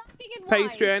is knocking and why?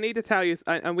 Pastry, I need to tell you,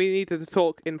 and we need to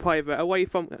talk in private, away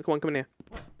from. Come on, come in here.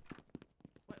 Wait.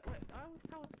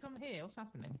 How come here? What's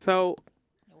happening? So,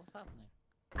 Yeah, what's happening?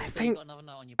 I So you think got another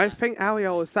note on your I back. think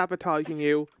Ariel is sabotaging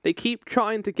you. They keep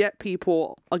trying to get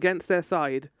people against their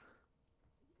side.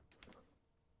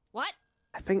 What?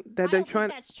 I think I they're don't trying.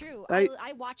 think that's true. They-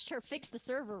 I watched her fix the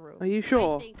server room. Are you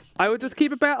sure? I would just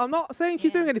keep it back. I'm not saying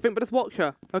she's doing anything, but just watch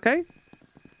her, okay?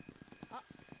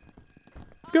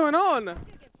 What's going on? Is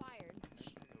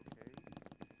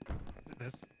it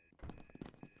this?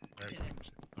 Where is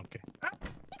it? Okay.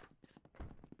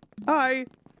 Hi.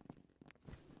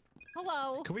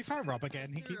 Hello. Can we find Rob again?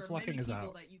 He keeps locking us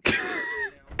out.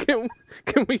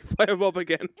 Can we fire Rob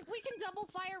again? If we can double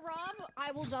fire Rob,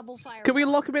 I will double fire. Can we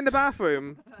Rob. lock him in the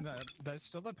bathroom? No, there's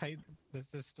still a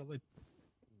there's still a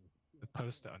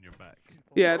poster on your back.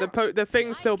 Yeah, the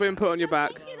thing's still being put on your back.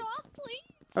 Take it off,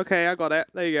 please. Okay, I got it.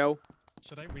 There you go.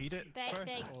 Should I read it first?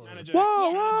 Thank or- Manager.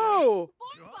 Whoa, whoa!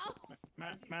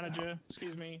 Manager,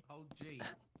 excuse me. Oh, gee.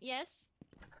 Yes.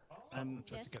 I'm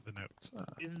trying to get the notes.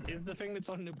 Is the thing that's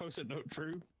on the post-it note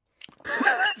true?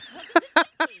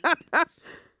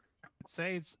 It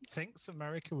says, thinks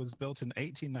America was built in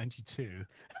 1892.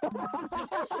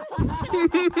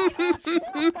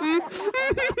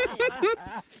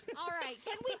 All right,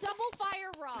 can we double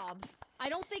fire Rob? I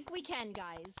don't think we can,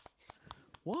 guys.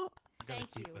 What? Thank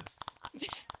you.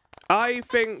 I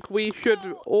think we should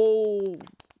all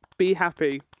be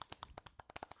happy.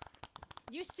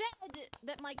 You said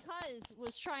that my cuz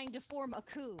was trying to form a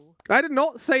coup. I did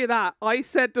not say that. I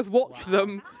said just watch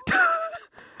them.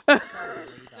 I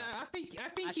think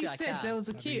Actually, you I said can. there was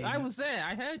a queue. I was there.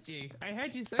 I heard you. I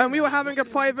heard you say. And we were that. having a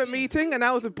private meeting, and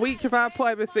that was a breach of our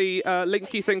privacy,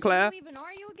 Linky Sinclair. Who even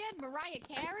are you again? Mariah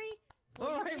Carey?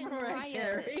 All right, Mariah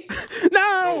Carey.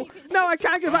 No! No, I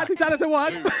can't go back to janitor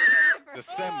one!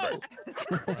 December.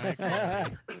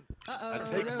 And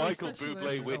take no, Michael special Bublé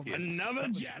list. with you. Another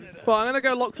janitor. Well, I'm gonna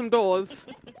go lock some doors.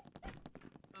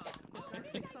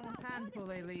 Someone's hand before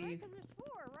they leave.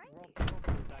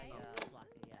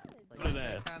 of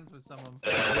there. Shake hands with someone.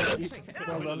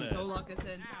 Well done. So like I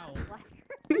said.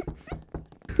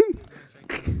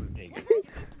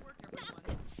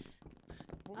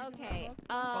 Okay.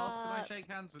 Boss, can I shake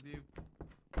hands with you?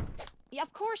 Yeah,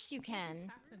 of course you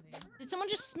can. Did someone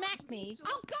just smack me?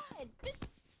 Oh God! This.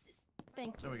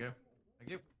 Thank you. There we go.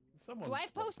 Thank you. Do I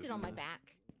have Post-it on my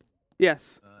back?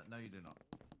 Yes. No, you do not.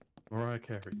 Mariah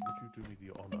Carey, would you do me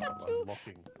the honor of Two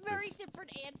unlocking very this?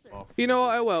 different answers. You know what?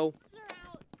 I will.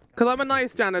 Because I'm a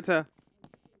nice janitor.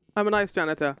 I'm a nice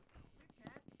janitor.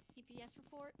 TPS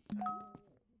report.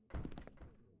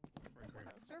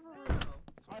 Server room.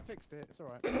 I fixed it. It's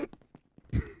alright. Okay,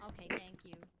 thank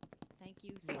you. Thank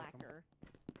you, slacker.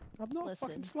 I'm not a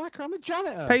fucking Listen. slacker. I'm a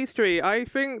janitor. Pastry, I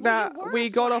think that you were we a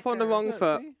got off on the slacker. wrong Look,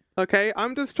 foot. see? Okay,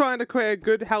 I'm just trying to create a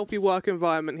good, healthy work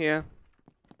environment here.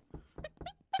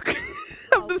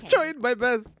 I'm just trying my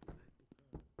best.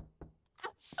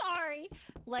 I'm sorry.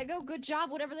 Lego, good job.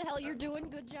 Whatever the hell you're doing,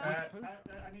 good job. I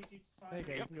need you to sign.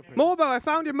 There you go. Morbo, I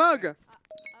found your mug.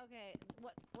 Okay,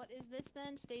 what is this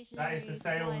then? Stationary. That is the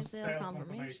supply sales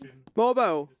confirmation.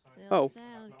 Morbo. Oh.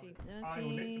 I will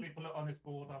literally pull it on this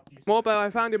board after you. Morbo, I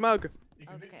found your mug. You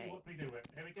can literally watch me do it.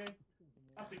 Here we go.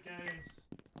 Up it goes.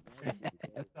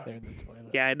 They're in the toilet.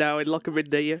 Yeah, I know. Look at me,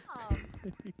 do you?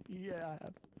 Yeah, I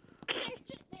have.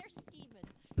 There's Steven.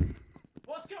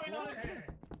 What's going on in here?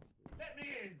 Let me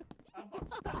in. I've got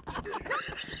stuff to do.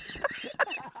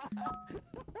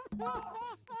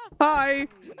 Hi.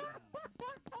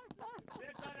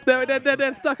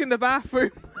 They're stuck in the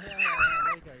bathroom. There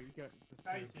you go. You go.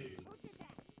 Thank you.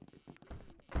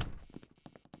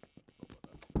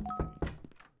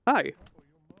 Hi.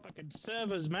 Fucking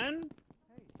servers, man.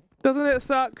 Doesn't it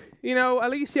suck? You know,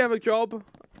 at least you have a job.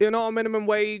 You're not on minimum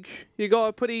wage. You got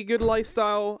a pretty good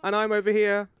lifestyle, and I'm over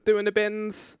here doing the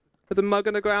bins with a mug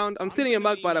on the ground. I'm stealing your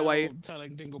mug, by the way.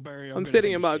 Telling Dingleberry I'm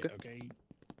stealing your mug. Shit, okay?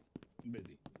 I'm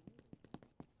busy.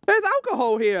 There's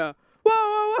alcohol here. Whoa,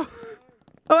 whoa, whoa.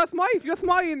 Oh, that's mine. That's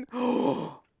mine.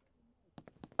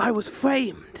 I was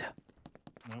framed.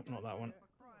 No, not that one.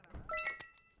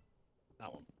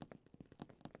 That one.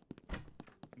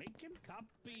 Make him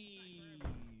copy.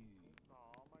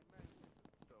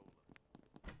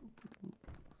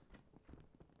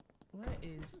 Where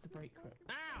is the break room?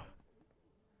 Ow!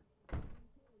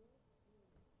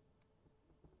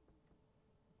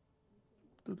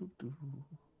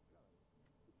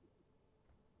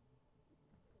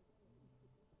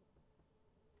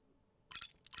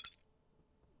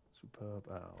 Superb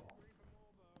owl.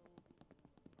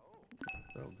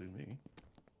 That'll do me.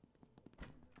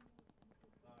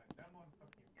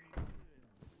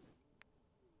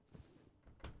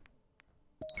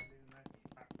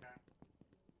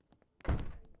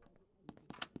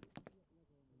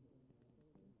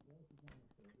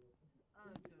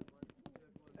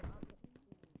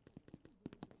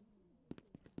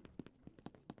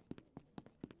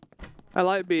 I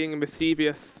like being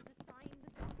mischievous.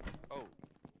 Oh.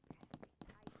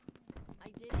 I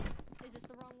did it. Is this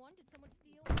the wrong one? Did someone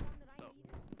steal the one that I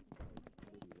needed?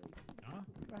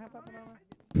 Do I have that banana?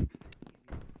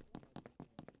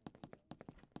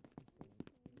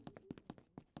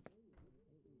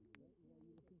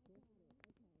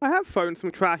 I have thrown some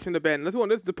trash in the bin. Let's want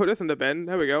this to put this in the bin.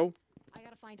 There we go. I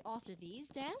gotta find author these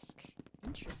desk.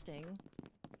 Interesting.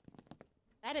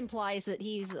 That implies that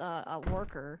he's a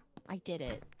worker. I did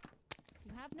it.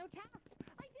 You have no task.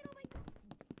 I did. Oh my God.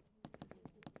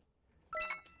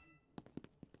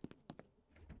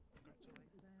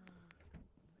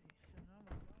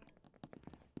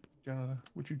 Jana,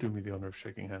 would you do me the honor of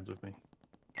shaking hands with me?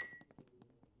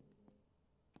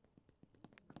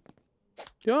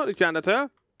 You're not the janitor.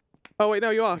 Oh wait, no,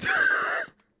 you are.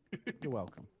 You're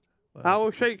welcome. I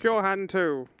will shake your hand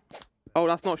too. Oh,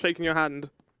 that's not shaking your hand.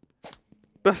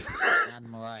 That's And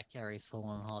Mariah Carey's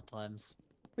fallen hard times.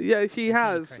 yeah, she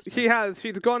has. She has.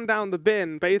 She's gone down the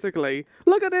bin, basically.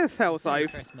 Look at this,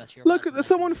 Hellscythe. Christmas, you're Look at the,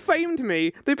 someone framed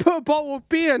me. They put a bottle of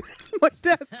beer next to my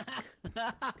desk.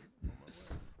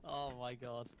 Oh my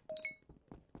god.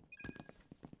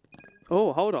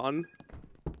 Oh, hold on.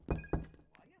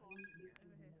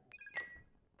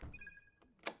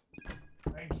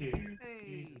 Thank you.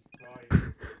 Jesus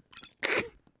Christ.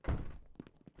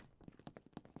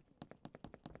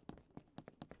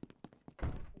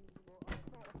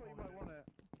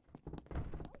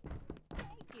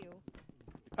 Thank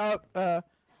you.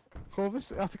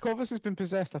 Corvus? I think Corvus has been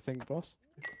possessed, I think, boss.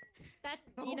 That,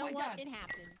 you know what? It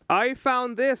happens. I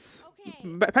found this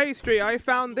pastry. I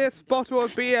found this bottle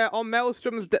of beer on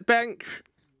Maelstrom's bench.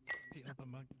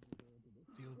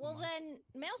 Well then,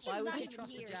 Why Maelstrom's would not you even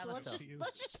trust the here, so janitor?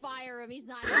 let's just fire him. He's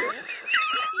not here.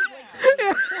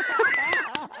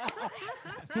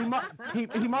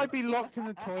 He might be locked in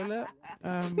the toilet.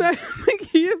 No,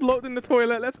 he is locked in the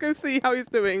toilet. Let's go see how he's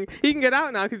doing. He can get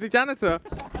out now because he's a janitor.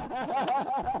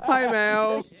 Hi,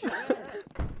 Mel.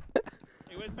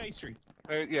 Hey, where's pastry?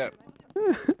 Yeah.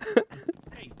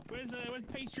 Hey, where's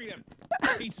pastry then?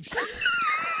 Piece of shit.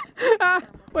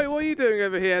 Wait, what are you doing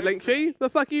over here, Linktree? The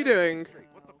fuck are you doing?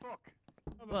 What the fuck?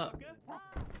 What?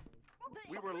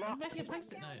 We were I'm locked. making a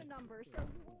post-it note. No,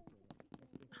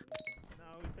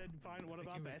 we said find one of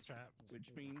our best,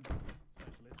 which means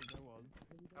specialist as I was.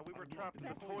 And we were trapped in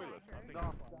the toilet.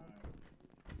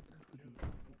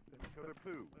 Killer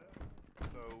poo.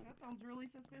 So. That sounds really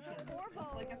suspicious.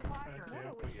 Like a slacker.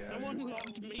 Someone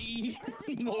locked me,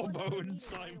 Morbo, and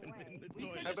Simon in the We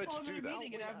toilet. could How just about call you do another that?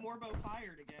 meeting and have Morbo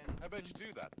fired again. How about you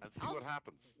do that and see what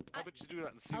happens? How about you do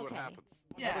that and see what Okay. happens?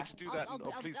 Yeah. How about you do that and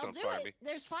please I'll don't do fire it. me.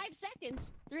 There's 5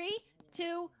 seconds. 3,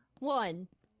 2, 1.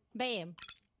 Bam.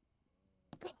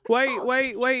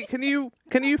 Wait. Can you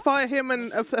fire him?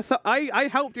 And I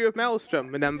helped you with Maelstrom.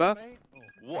 Remember?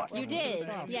 What? You did.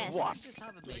 Yes. What? Just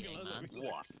have a meeting, man.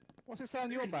 What? What's it say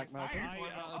on your back, Maelstrom? I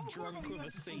am drunk with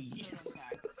a C.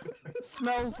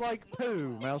 Smells like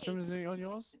poo. Maelstrom, is it on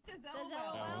yours?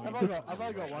 Have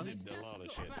I got one? did a lot of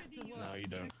shit. No, you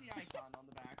don't.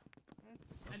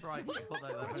 That's right. You put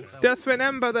that there. Just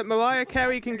remember that Mariah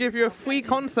Carey can give you a free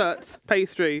concert,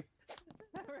 Pastry.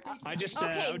 I just.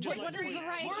 Okay, I just what does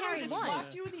Mariah Carey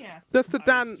want? Just to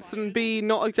dance and be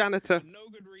not a janitor. No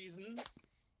good reason.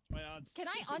 Can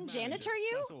I unjanitor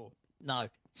you? That's all. No.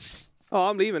 Oh,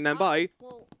 I'm leaving then. Bye.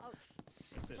 Well,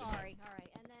 sorry. All right,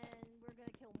 and then we're gonna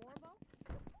kill Morbo.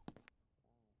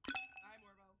 Hi,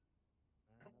 Morbo.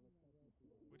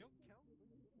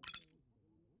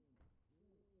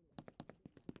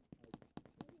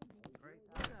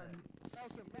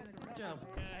 Good job.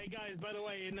 Hey guys, by the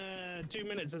way, in 2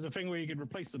 minutes there's a thing where you can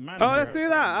replace the manager. Oh, let's do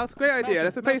that. That's a great idea.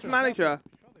 Let's replace the manager.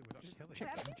 Check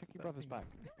your brother's back.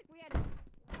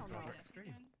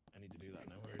 I need to do that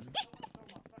now. Where is it?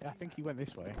 Yeah, I think he went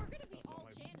this way.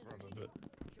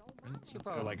 It's your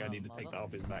I feel like I need to take that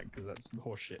off his back because that's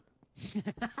horseshit.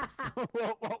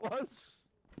 What was?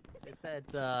 It said,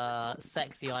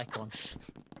 sexy icon.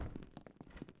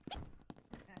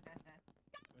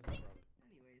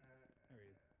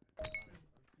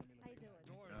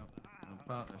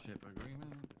 Partnership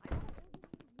agreement.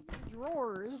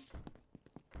 Drawers.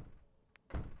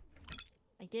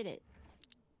 I did it.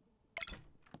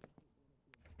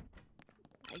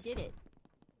 I did it.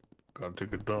 Gotta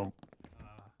take a dump.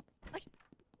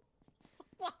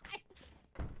 Why?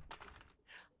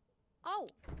 Oh!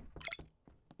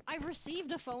 I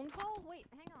received a phone call? Wait,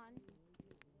 hang on.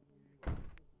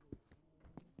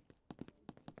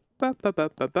 Ba ba ba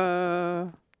ba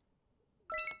ba.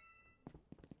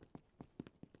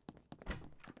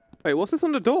 Wait, what's this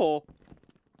on the door?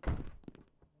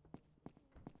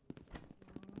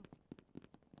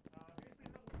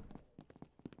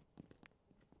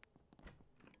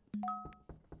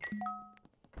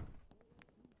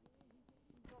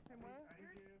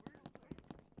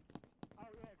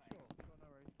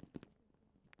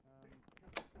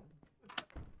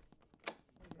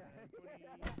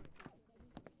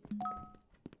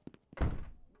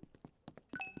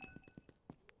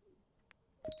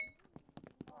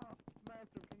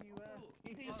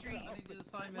 Pastry. I need you to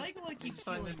sign this. Michael You keeps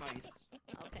sign stealing this. mice.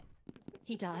 Okay.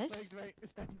 He does? Thanks, mate.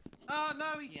 Thanks. Oh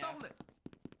no, he Yeah. stole it.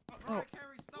 Mariah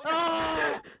Carey stole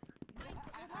Oh! it.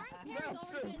 Mariah Carey's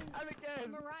already been And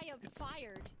again. Mariah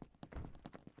fired.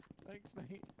 Thanks,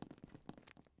 mate.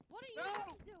 What are you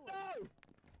guys doing? No!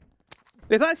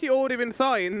 It's actually already been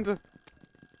signed.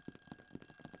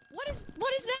 What is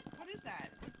that? What is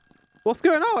that? What's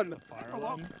going on? Fire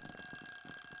alarm.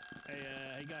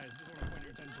 Hey guys, just want to point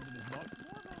your attention to this box.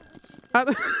 How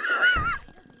the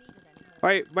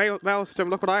Wait, Maelstrom,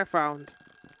 look what I found.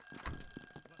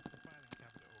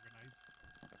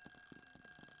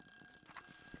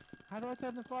 How do I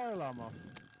turn the fire alarm off?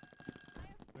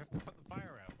 We have to put the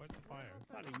fire out. Where's the fire?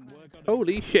 That didn't work.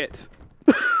 Holy shit.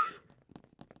 I'm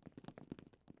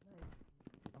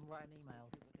writing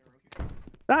emails.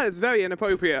 That is very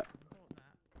inappropriate.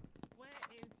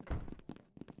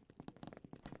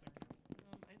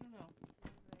 I don't know.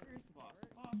 Where's the boss?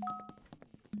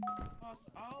 Boss.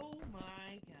 Oh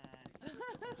my god.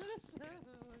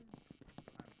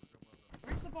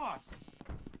 Where's the boss?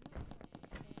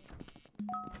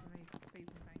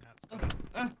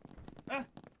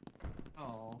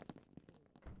 Oh.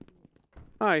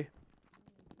 Hi.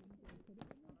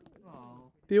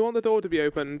 Oh. Do you want the door to be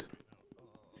opened?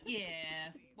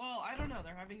 Yeah.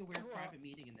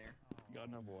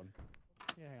 one.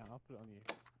 Yeah, I'll put it on you.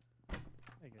 There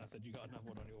you go. I said you got another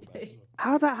one on your back as well.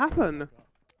 How'd that happen?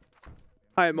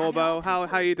 Hi, Morbo.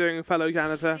 How you doing, fellow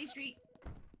janitor?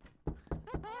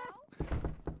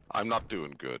 I'm not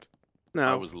doing good. No.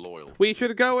 I was loyal. We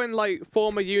should go and like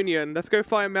form a union. Let's go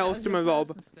find Maelstrom and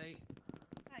Rob.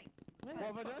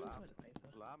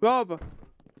 Rob,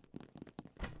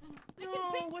 No,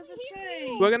 what's it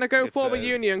say? we're gonna go It form a says-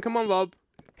 union. Come on, Rob.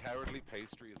 Cowardly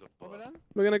pastry is a bug.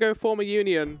 We're gonna go form a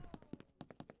union.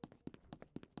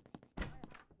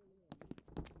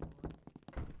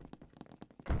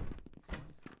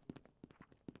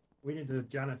 We need a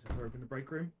janitor to open the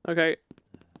break room. Okay.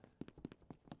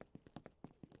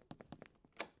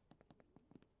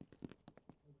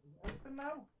 Open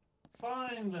now.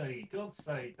 Finally, God's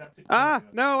sake, that took Ah,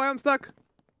 forever. no, I'm stuck.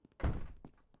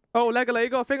 Oh, Legola, you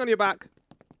got a thing on your back.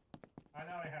 I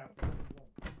know I have.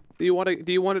 Do you want it?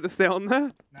 Do you want it to stay on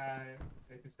there? No,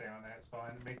 they can stay on there. It's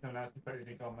fine. It makes no one else can put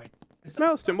anything on me.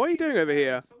 Maelstrom, what are you doing over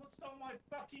here? Someone stole my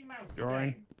fucking mouse Drawing.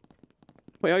 again.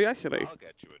 Wait, are you actually? I'll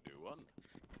get you a new one.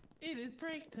 It is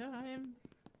break time.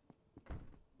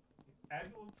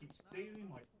 Everyone keeps stealing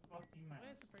my fucking mouse.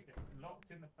 Get locked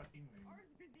in the fucking room.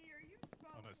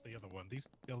 Oh no, it's the other one. These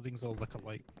buildings all look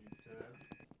alike.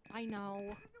 I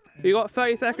know. You got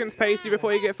 30 seconds, Pacey,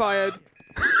 before you get fired. Okay,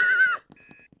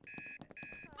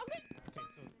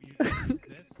 so you use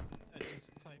this and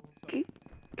just type.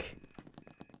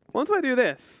 Once I do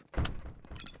this,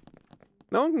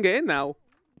 no one can get in now.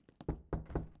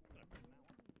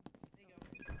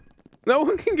 No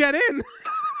one can get in.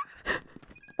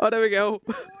 Oh, there we go.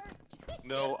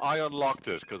 No, I unlocked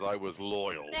it because I was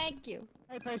loyal. Thank you.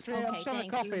 Hey, pastry, Okay, I'm selling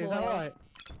thank coffee. you, Is that Lord. right?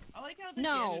 I like how the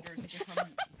No. janitors become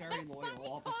very loyal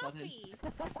all of a sudden.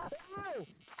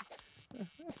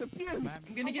 That's abuse.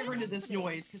 I'm gonna get rid of this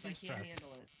noise because I can't stressed.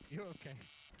 handle it. You're okay.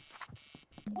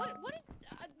 What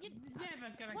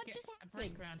Never gonna what get just a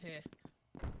break happened? round here.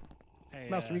 Hey,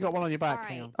 Maelstrom, you got one on your back.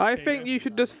 Alright. Hang on. I There you think go. you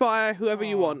should just fire whoever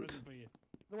you want.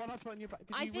 The one I put on your back. Did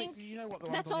I you, think do you know what the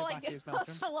one that's on all your I back get. is,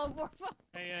 Maelstrom? Hello, Morpho.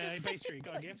 Hey, hey, pastry,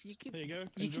 got a gift? There you go.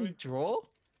 You Enjoy. can draw?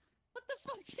 What the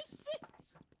fuck is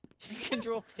this? You can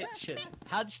draw pictures.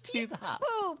 How'd you do that?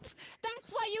 Poop.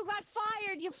 That's why you got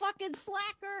fired, you fucking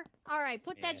slacker. All right,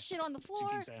 put Yeah. that shit on the She floor.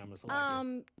 keeps saying I'm a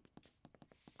slacker.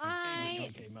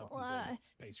 I Came up and well, said,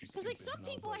 "Pastry's because like stupid," some and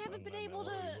I was people I like, haven't "Oh, been no, able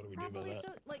Melody, to what do we do about properly that?"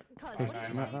 so like cuz Hey, what did you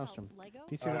say about Maelstrom, Lego? Do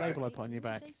you see the label I put on your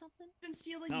back? Say something? Been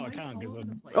stealing No, I mice can't all because over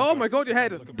the I'm. place. Oh my god, your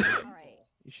head. All right.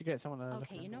 You should get someone to look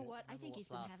Okay, at you it. know what? I think he's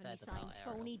been Last having me said sign about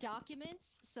Ariel. phony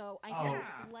documents, so I Oh. think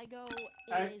Yeah. Lego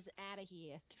Hey. is out of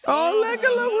here. Oh,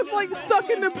 Legola was like stuck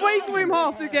in the break room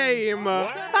half the game.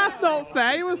 That's not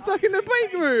fair. He was stuck in the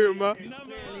break room. It's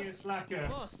clearly a slacker.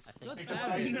 Boss, It's good a damn.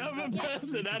 fight. Another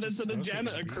person added to the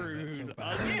janitor crew who's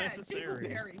unnecessary.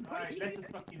 Very Alright, let's just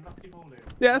fucking knock him all in.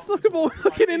 Yeah, let's look at all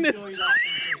looking in this. Enjoy that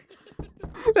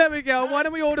and fix. There we go. Why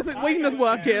don't we all just we can just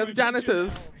work here as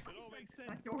janitors?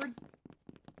 George.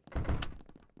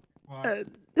 Right.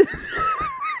 You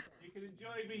can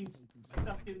enjoy being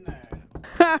stuck in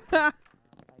there.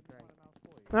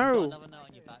 Oh. Another note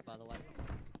on your back, by the way.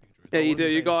 Yeah, you do.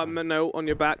 You got a note on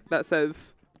your back that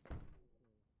says.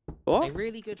 A What?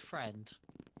 really good friend.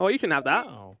 Oh, you can have that.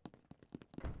 Oh.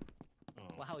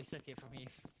 Wow, he took it from you.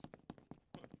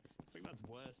 I think that's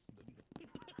worse than.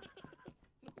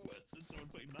 Worse than someone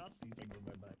putting nasty things on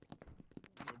my back.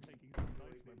 Someone taking something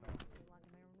nice on my back.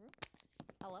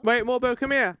 Hello? Wait, Morbo,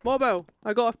 come here. Morbo,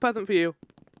 I got a present for you.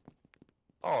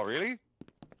 Oh, really?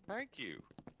 Thank you.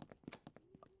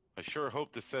 I sure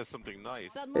hope this says something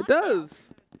nice. It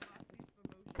does.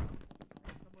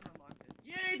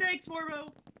 Yay, thanks, Morbo.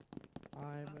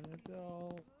 I'm an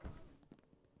adult.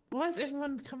 Why is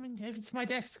everyone coming over to my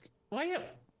desk? Why are you...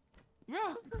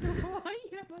 Rob, why are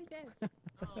you at my desk?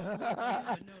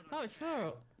 Oh, it's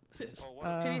Floral.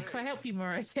 Can I help you,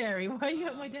 Mariah Carey? Why are you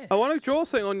at my desk? I want to draw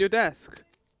something on your desk.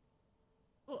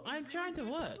 Well, I'm trying to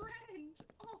work.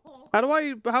 How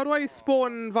do I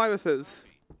spawn viruses?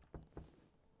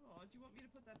 Oh, do you want me to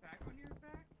put that back on your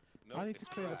back? No, I need to it's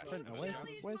clear the trash. printer.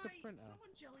 Where's the printer?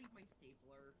 Someone jellied my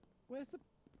stapler. Where's the?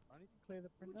 I need to clear the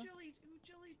Who printer.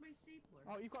 jellied my stapler?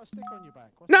 Oh, you've got a sticker on your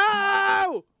back. What's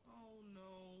No! Oh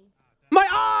no. My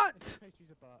art!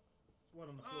 Pastry's a butt. One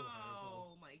on the floor there as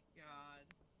well. Oh my god.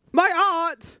 My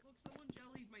art! Look, someone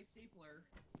jellied my stapler.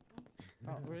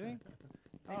 Oh, really?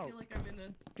 I feel like I'm in a.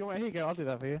 Do you want? Here you go. I'll do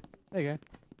that for you. There you go.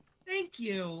 Thank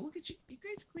you. Look at you. You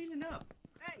guys cleaning up.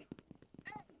 Hey.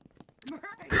 Hey.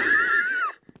 Right.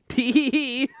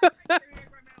 Tee. Drag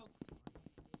my mouse.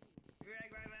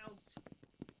 Drag my mouse.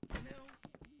 No.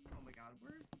 Oh my god.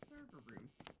 Where's the server room?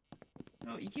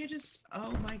 No, you can't just.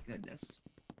 Oh my goodness.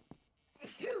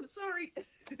 Sorry.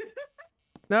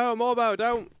 No, Morbo,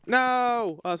 don't.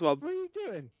 No. Oh, that's Rob. What are you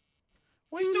doing?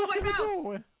 He stole my mouse.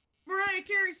 Mariah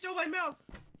Carey stole my mouse.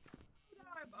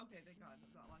 Okay, thank God.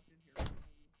 I'm not locked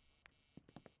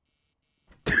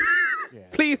in here.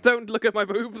 Please don't look at my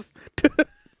boobs.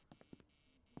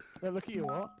 No, look at you,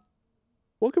 what?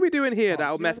 What can we do in here Oh,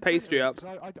 that'll do you know mess the point pastry is, up?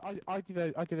 'cause I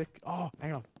did a. Oh,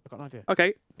 hang on. I've got an idea.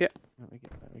 Okay. Yeah. Let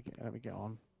me get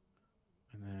on.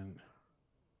 And then.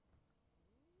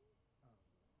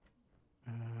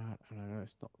 No,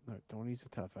 it's not. No, don't want to use the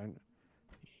telephone.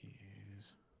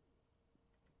 Use.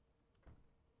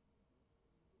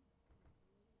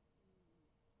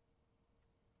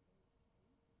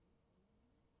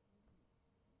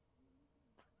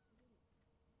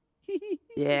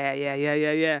 Yeah.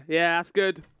 Yeah, that's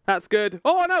good. That's good.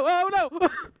 Oh no! Oh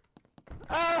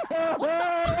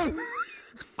no!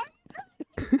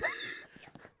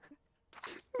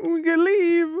 We can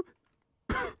leave.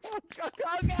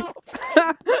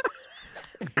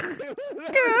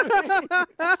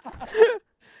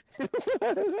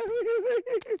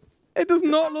 It does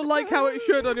not look like how it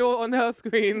should on her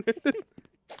screen.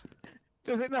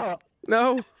 Does it not?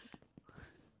 No.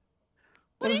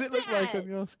 What does it look like on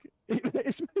your screen?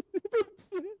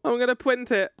 I'm gonna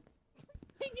print it.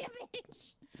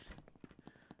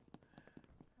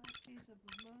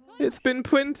 It's been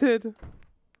printed.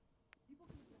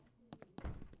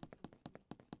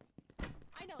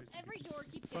 I know, every door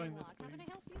keeps getting locked. How can I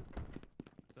help you?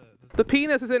 The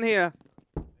penis is in here.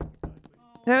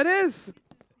 There it is.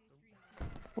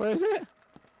 Where is it?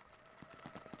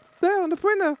 There on the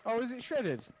printer. Oh, is it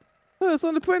shredded? Oh, it's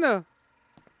on the printer.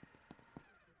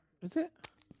 Is it?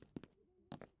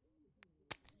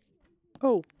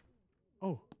 Oh.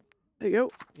 Oh. There you go.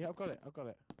 Yeah, I've got it.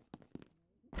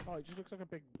 Oh, it just looks like a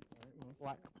big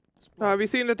black. Oh, have you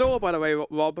seen the door, by the way,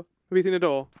 Rob? Have you seen the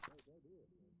door?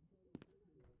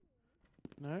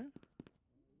 No.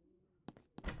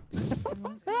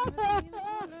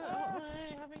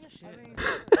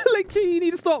 Linky, you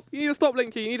need to stop. You need to stop,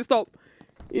 Linky. You need to stop.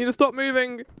 You need to stop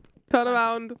moving. Turn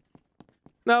around.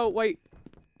 No, wait.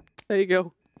 There you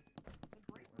go.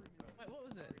 Wait, what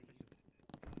was it?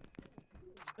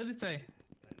 What did it say?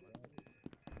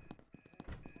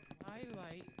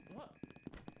 Highlight. What?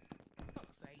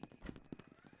 Fuck's sake.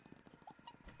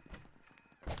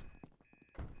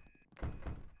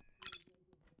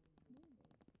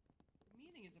 The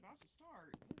meeting is about to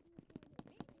start.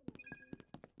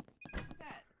 What's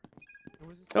that?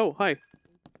 Oh, hi.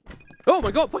 Oh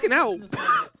my god, fucking hell!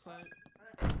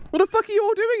 What the fuck are you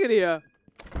all doing in here?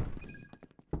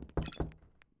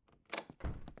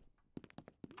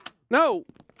 No!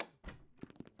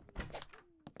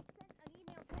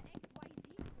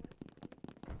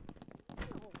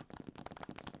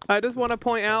 I just want to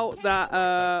point out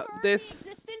that this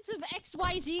Existence of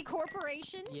XYZ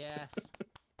Corporation? Yes.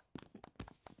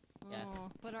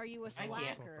 Oh, but are you a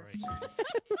slacker?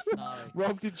 No.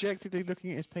 Rob dejectedly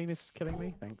looking at his penis is killing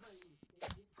me. Thanks.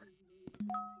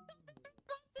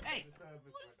 Hey!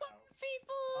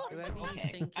 Whoever you Okay,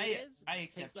 think I it is,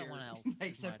 accept pick someone your- else. I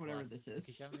accept my whatever advice, this is.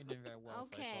 'cause you haven't been doing very well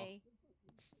so far. Okay.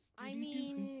 I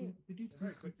mean, I'm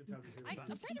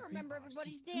trying to remember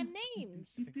everybody's damn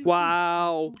names.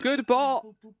 wow, good bot.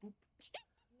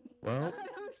 Well.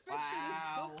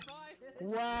 Wow.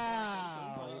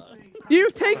 Wow.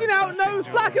 You've taken out no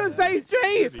slackers,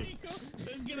 pastry. There's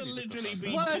gonna literally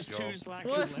be Worst, just 2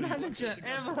 slackers. worst left. manager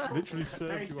ever. Literally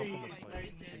served you up on the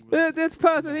plate. This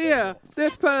person here.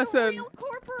 This person. Real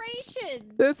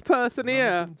corporation. This person None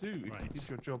here. of them do. If you did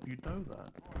your job, you'd know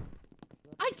that.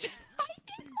 I did my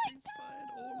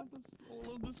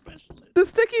All of the specialists. The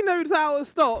sticky note's out of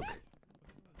stock.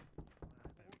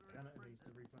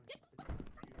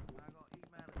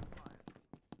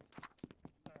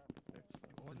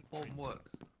 Important work.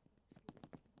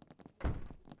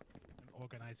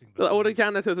 Organizing All the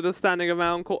candidates are just standing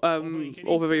around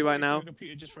Overview right now.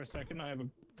 Computer just for a second. I have a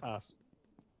task.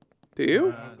 Do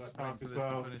you? Task as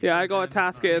well. Yeah, I got a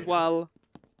task here as well.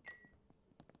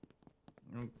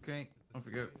 Okay, off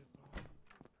we go.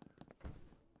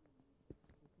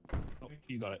 Oh,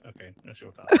 you got it. Okay, that's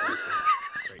your task.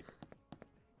 Great.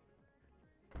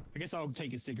 I guess I'll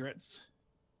take his cigarettes.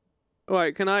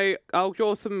 Alright, I'll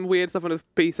draw some weird stuff on his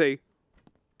PC.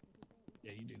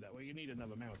 Yeah, you do that. Well, you need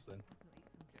another mouse then.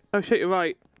 Oh shit, you're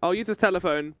right. I'll use his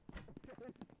telephone.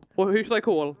 Or who should I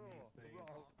call?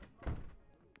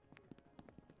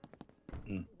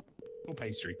 Or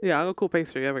pastry. Yeah, I'll call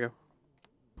Pastry. There we go.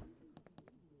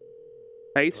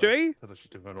 Pastry? Tell her she's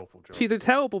doing an awful job. She's a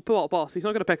terrible boss. He's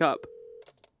not gonna pick up.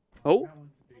 Oh.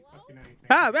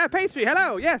 Ah, yeah, Pastry.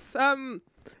 Hello. Yes.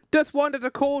 Just wanted to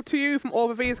call to you from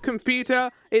Orvie's computer.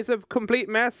 It's a complete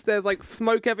mess. There's like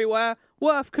smoke everywhere.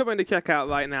 Worth coming to check out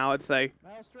right now, I'd say.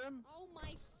 Maelstrom? Oh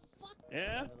my fuck.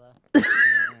 Yeah.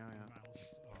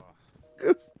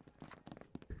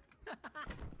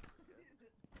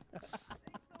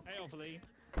 Hey, hopefully.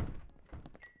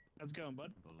 How's it going,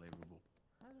 bud? Unbelievable.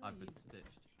 I've been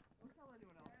stitched.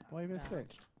 Why have you been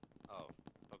stitched? Oh,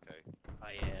 okay. Oh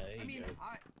yeah, there you I mean, go.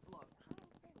 look.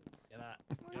 Yeah,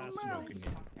 that's smoking you.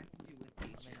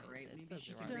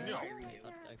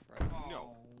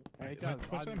 No. Yeah, it does.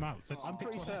 What's your mouth? I'm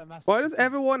pretty certain that's. Why does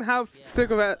everyone have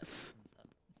cigarettes?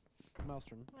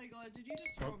 Maelstrom. Did you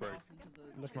just throw a mouse into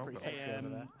the... Looking pretty sexy over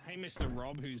there. Hey, Mr.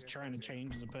 Rob, who's trying to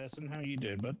change as a person. How you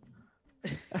doing, bud?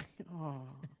 Oh.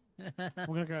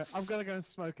 I'm gonna go and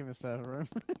smoke in the server room.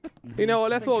 You know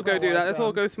what? Let's all go do that. Let's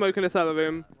all go smoke in the server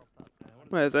room.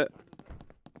 Where is it?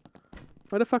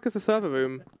 Where the fuck is the server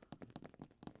room?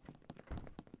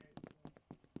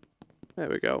 There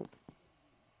we go.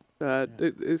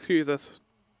 Excuse us.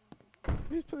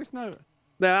 Who's put this note?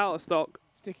 They're out of stock.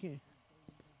 Sticky.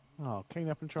 Oh, clean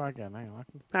up and try again. Hang on.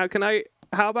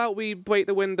 How about we break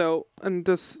the window and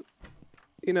just,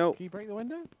 you know... Can you break the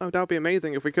window? Oh, that would be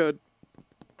amazing if we could.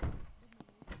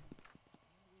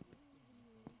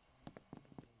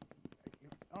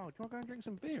 Oh, do you want to go and drink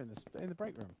some beer in the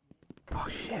break room? Oh,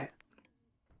 shit.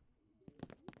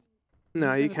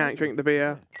 No, you can't drink the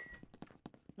beer.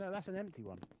 No, that's an empty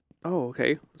one. Oh,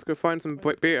 okay. Let's go find some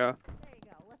beer. There you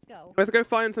go. Let's go. Let's go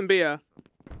find some beer.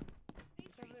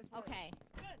 Okay.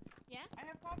 Yes. Yeah? I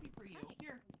have coffee for you.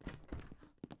 Here.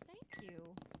 Thank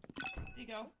you. There you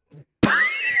go.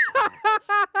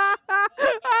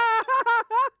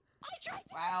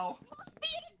 Wow.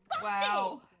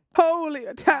 Wow. Holy,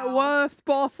 worst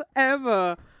boss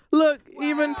ever. Look,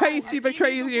 even Tasty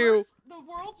betrays you. The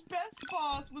world's best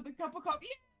boss with a cup of coffee.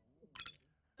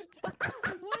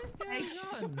 What is going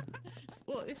on?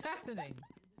 What is happening?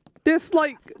 This,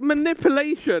 like,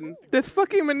 manipulation. This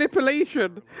fucking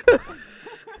manipulation. I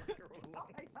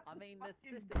mean,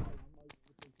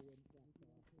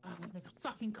 this Oh,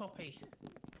 fucking copy.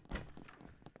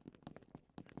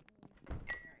 We're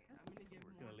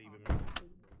gonna leave him.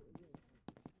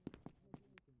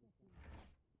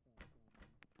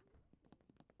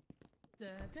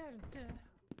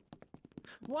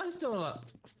 Why is the door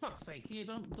locked? For fuck's sake, can you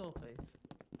open the door, please?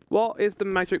 What is the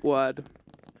magic word?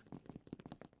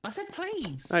 I said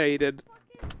please. Oh, yeah, you did.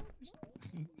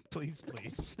 Please,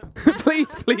 please. Please,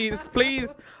 please, please.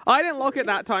 I didn't lock it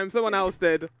that time. Someone else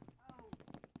did. Your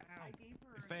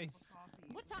face.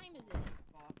 What time is it?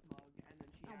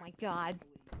 Oh my god.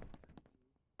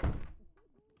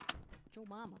 Joe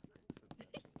Mama.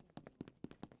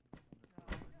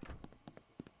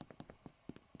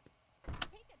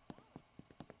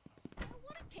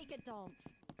 Take a dump.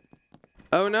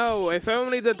 Oh no, if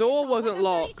only the door wasn't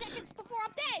locked. Seconds before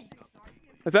I'm dead.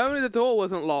 If only the door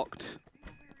wasn't locked.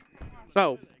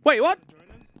 Oh, wait, what?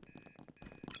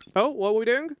 Oh, what are we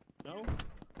doing? No. I'm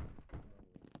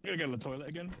gonna go to the toilet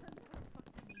again.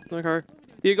 Okay.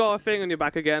 You got a thing on your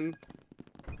back again.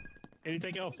 Can you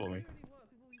take it off for me?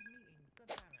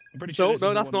 I'm pretty sure. No, this is no,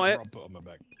 the that's one not that it. Rob put on my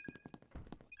back.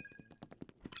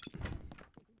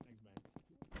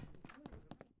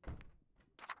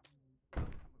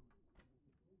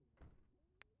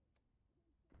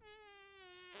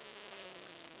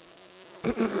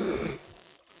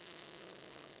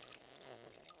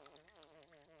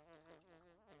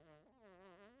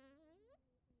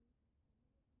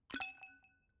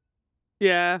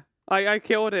 Yeah, I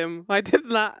killed him. I did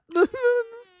that. No,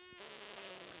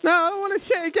 I don't want to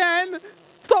shit again.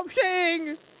 Stop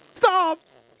shitting. Stop.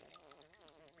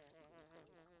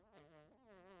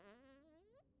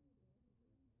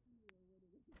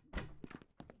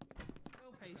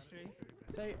 Pastry.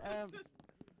 Say,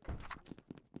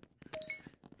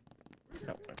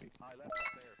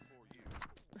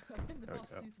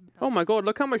 Oh my god,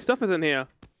 look how much stuff is in here.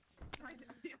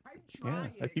 Yeah,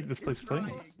 I keep this place clean.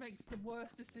 The boss makes the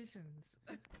worst decisions.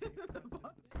 The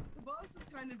boss is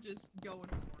kind of just going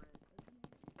for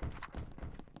it.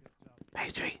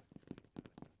 Pastry.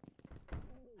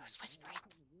 Who's whispering?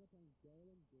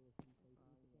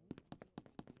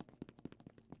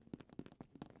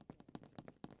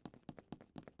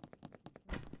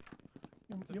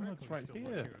 Your mug's right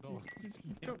here.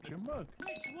 You dropped your mug.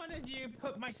 Which one of you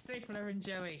put my stapler in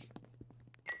jelly?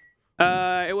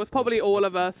 It was probably all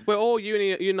of us. We're all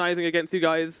unionizing against you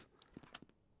guys.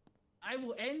 I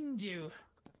will end you.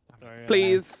 Sorry,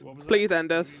 Please, what was please that?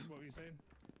 end us. What were you saying?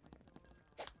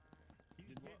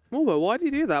 Morbo, why do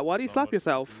you do that? Why do you slap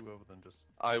yourself?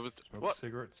 I was Smoke what?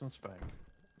 cigarettes and spank.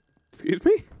 Excuse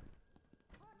me?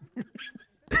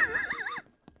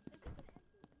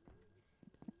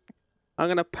 I'm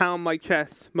gonna pound my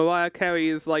chest. Mariah Carey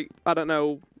is like, I don't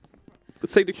know,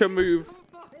 signature move.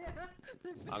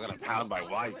 I'm gonna pound my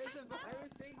wife.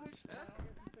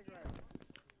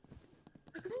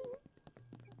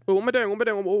 Oh, what am I doing? What am I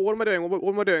doing? What am I doing? What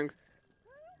am I doing?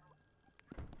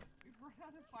 We've run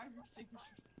out of fire extinguishers.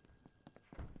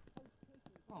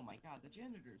 Oh my god, the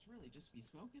janitors really just be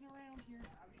smoking around here.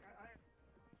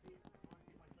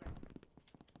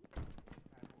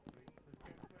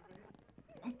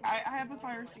 I have a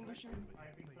fire extinguisher.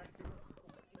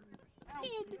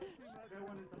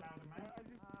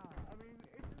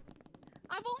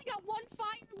 I've only got one fire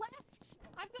left.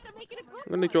 I've got to make it a good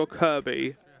I'm gonna draw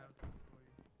Kirby.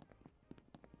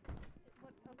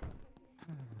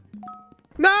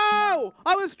 No!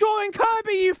 I was drawing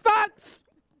Kirby, you fucks!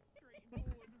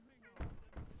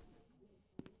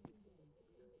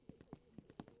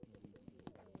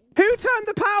 Who turned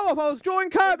the power off? I was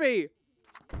drawing Kirby!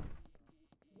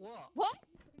 What?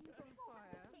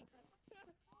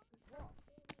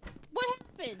 What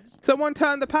happened? Someone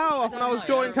turned the power off when I was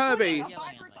drawing Kirby. A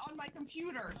virus on my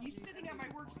computer. He's sitting at my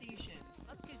workstation.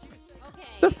 Okay.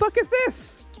 The fuck is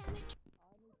this?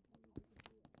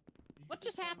 What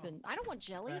just happened? I don't want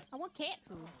jelly. I want cat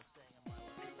food.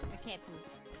 Cat food.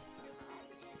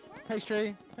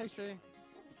 Pastry. Pastry.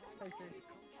 Pastry.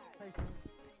 Pastry.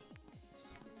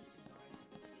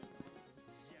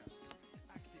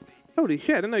 Holy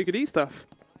shit, I didn't know you could eat stuff.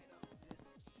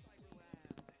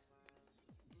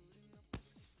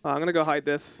 Oh, I'm gonna go hide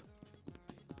this.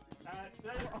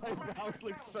 Oh, Mouse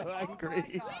looks so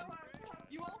angry.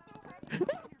 You also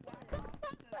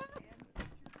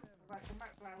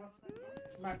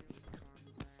have...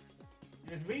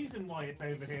 There's a reason why it's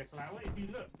over here, Flower. If you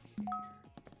look,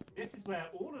 this is where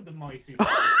all of the mice are.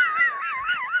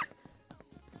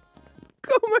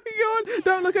 Oh my god!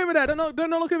 Don't look over there! Don't not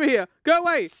look over here! Go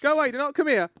away! Go away! Do not come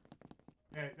here!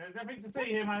 Yeah, there's nothing to see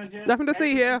here, manager. Nothing to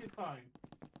see here. Everything is fine.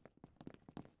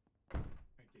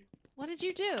 Thank you. What did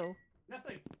you do?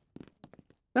 Nothing.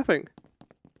 Nothing.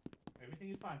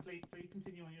 Everything is fine. Please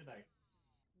continue on your day.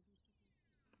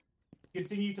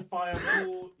 Continue to fire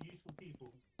more useful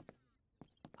people.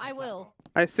 I will.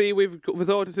 I see we've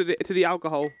resorted to the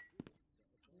alcohol.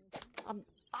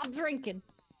 I'm drinking.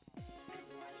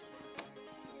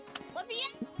 Let me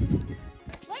in.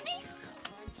 Let me.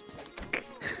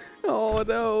 Oh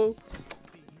no.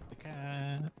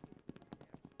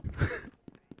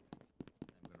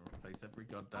 Every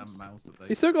goddamn mouse that they...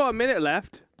 You still got a minute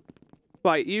left.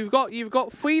 Right, you've got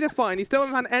 3 to find. You still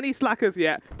haven't had any slackers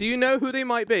yet. Do you know who they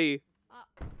might be?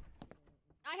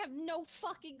 I have no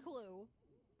fucking clue.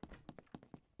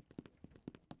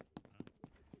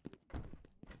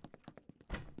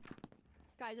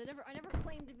 Guys, I never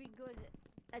claimed to be good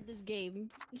at this game.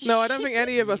 No, I don't think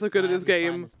any of us are good at this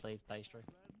game. Please, Pastry.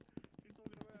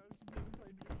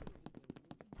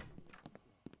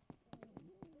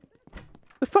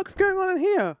 The fuck's going on in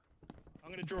here?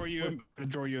 I'm gonna draw you.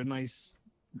 A nice.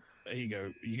 There you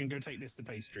go. You can go take this to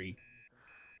Pastry.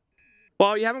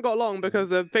 Well, you haven't got long because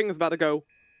the thing's about to go.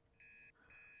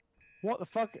 What the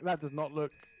fuck? That does not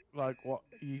look like what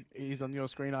is on your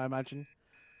screen, I imagine.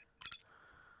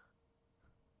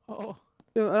 Oh.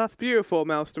 Yeah, that's beautiful,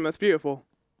 Maelstrom. That's beautiful.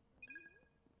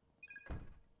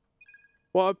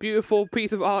 What a beautiful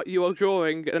piece of art you are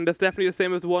drawing, and that's definitely the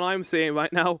same as the one I'm seeing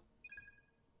right now.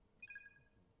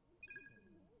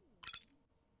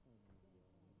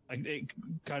 It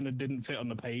kind of didn't fit on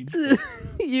the page.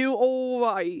 You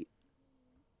alright?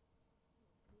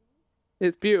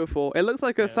 It's beautiful. It looks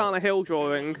like a Silent Hill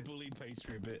drawing. Bullied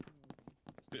Pastry a bit.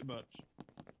 It's a bit much.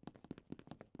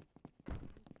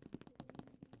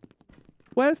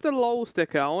 Where's the LOL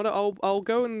sticker? I'll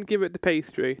go and give it to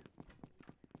Pastry.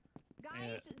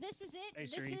 Guys, this is it.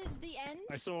 Pastry. This is the end.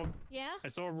 I saw. Yeah. I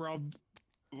saw Rob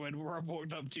when Rob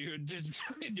walked up to you and just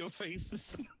in your face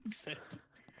and said,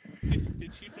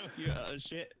 "Did you know you're out of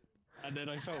shit?" And then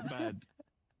I felt bad,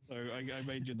 so I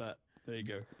made you that. There you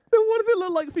go. Then what does it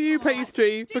look like for you,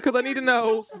 Pastry? Because I need to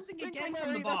know. Something again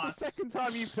from the boss. That's the second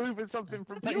time you've proven something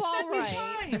from You all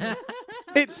right?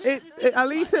 It at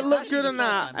least it looked good on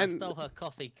that. I And stole her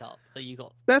coffee cup that you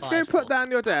got. let's go fired put for. down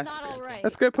your desk. Not all right.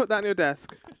 Let's go put down your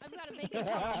desk. I've got to make a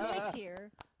tough choice here.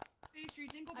 Pastry,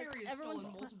 Dingleberry has everyone's-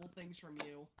 stolen multiple things from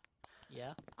you.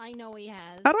 Yeah. I know he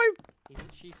has. How do I?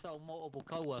 She stole multiple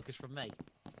co-workers from me.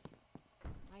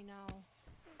 I know.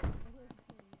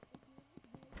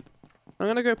 I'm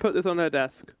gonna go put this on her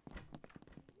desk.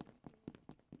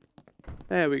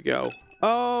 There we go.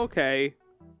 Okay.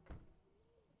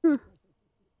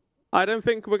 I don't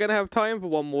think we're gonna have time for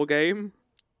one more game.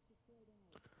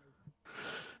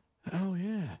 Oh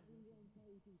yeah.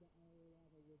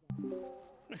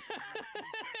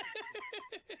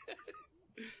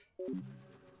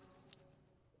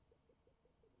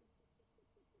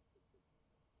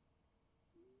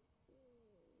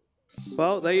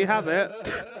 Well, there you have it.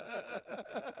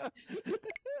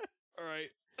 All right.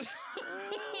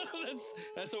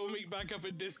 let's all meet back up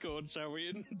in Discord, shall we?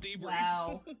 And debrief.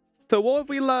 Wow. So what have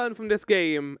we learned from this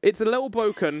game? It's a little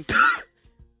broken.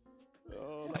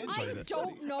 I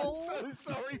don't know. I'm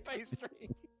so sorry, Pastry.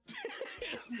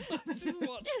 Just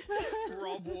watch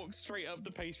Rob walk straight up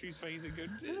to Pastry's face and go,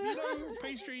 you know,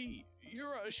 Pastry,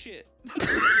 you're out of shit.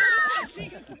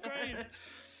 Jesus Christ.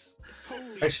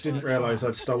 I just didn't realise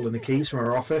I'd stolen the keys from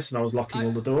her office and I was locking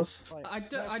all the doors. I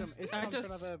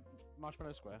just.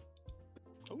 Marshmallow Square.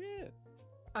 Oh yeah.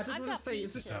 I just I've want got to say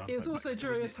pizza. it was also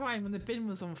during a time when the bin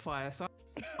was on fire, so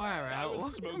fire I out.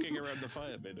 was smoking around the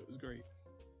fire bin. It was great.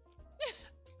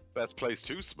 Best place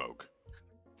to smoke.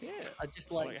 Yeah. I'd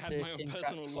just Well, like I had my own to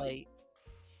personal- congratulate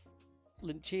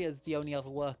Lucia as the only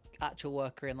other actual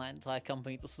worker in that entire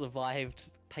company that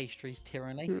survived Pastry's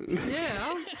tyranny. Yeah,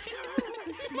 I was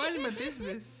minding my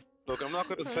business. Look, I'm not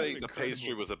going to That's say the incredible.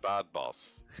 Pastry was a bad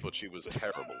boss, but she was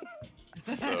terrible.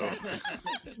 So,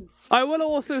 I will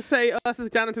also say us as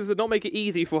janitors did not make it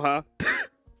easy for her.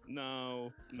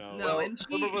 No. No, well, and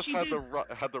some of us she had did.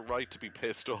 the right to be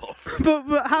pissed off.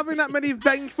 but having that many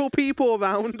vengeful people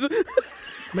around.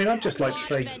 I mean, I'd just like to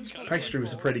say Vengeful Pastry was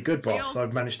a people. pretty good boss. also-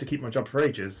 I've managed to keep my job for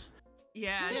ages.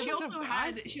 Yeah, Yeah, she but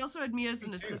also had me as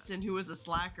an assistant who was a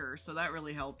slacker, so that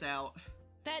really helped out.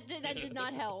 That did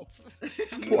not help.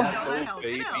 No, that helped.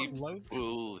 Baby It helped.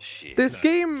 bullshit. This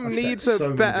game I've set needs so a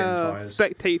many better bonfires.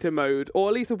 spectator mode, or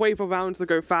at least a way for rounds to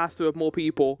go faster with more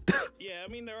people. Yeah, I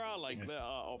mean there are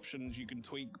options you can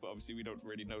tweak, but obviously we don't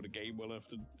really know the game. We'll have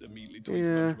to immediately tweak a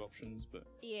Yeah. bunch of options, but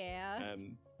Yeah.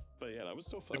 but yeah, that was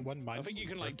still fun. one I think you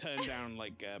can like turn down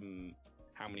like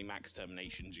how many max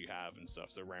terminations you have and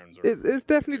stuff. So rounds are. It's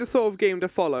definitely the sort of game to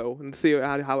follow and see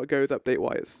how it goes update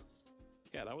wise.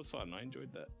 Yeah, that was fun. I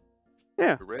enjoyed that.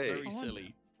 Yeah. Hooray. Very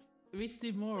silly. We need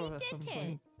to do more of it at some did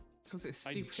point. Because it's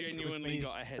I stupid. genuinely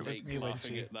got a it was headache me,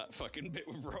 laughing Lynchy. at that fucking bit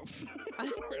with Rob.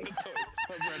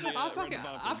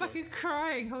 I'm fucking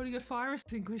crying holding a fire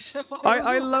extinguisher.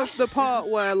 I love the part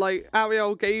where like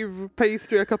Ariel gave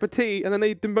Pastry a cup of tea and then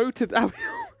they demoted Ariel.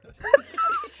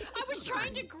 I was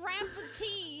trying to grab the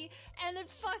tea, and it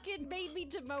fucking made me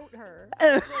demote her.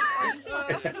 I was like,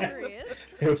 are you fucking serious?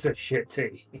 It was a shit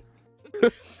tea.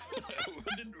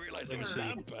 I didn't realise it was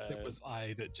Actually, that bad. it was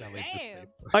I that jellied the Damn. sleep.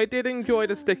 I did enjoy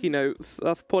the sticky notes.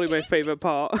 That's probably my favorite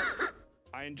part.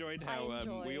 I enjoyed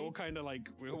how we all kind of like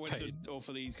we all went Okay. to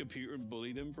Orphalese computer and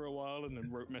bullied him for a while, and then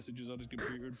wrote messages on his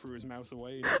computer and threw his mouse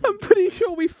away. I'm pretty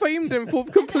sure we framed him for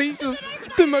complete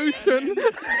demotion.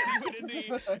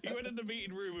 He went in the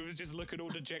meeting room and was just looking all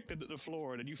dejected at the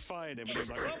floor, and then you fired him, and he was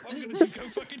like, "Well, I'm gonna go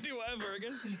fucking do whatever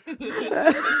again."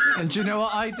 And do you know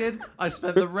what I did? I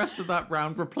spent the rest of that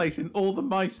round replacing all the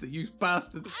mice that you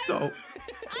bastards stole.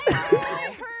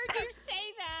 I heard you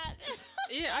say that.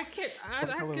 Yeah, I kept. I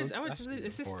colour was went to the Ashley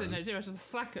assistant. Forest? I was a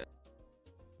slacker.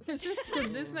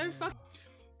 Assistant, there's no fuck.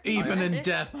 Even in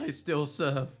death, I still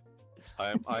serve.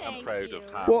 I am Thank proud you.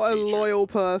 of how. What a loyal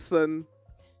person.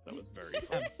 That was very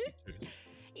fun.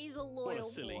 He's a loyal What a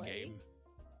silly boy. game.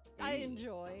 I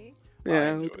enjoy.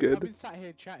 Yeah, it was I've good. been sat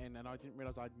here chatting and I didn't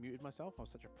realise I'd muted myself. I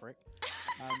was such a prick.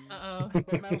 Uh-oh.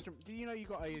 But Maelstrom, do you know you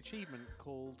got an achievement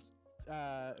called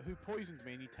Who Poisoned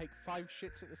Me and you take 5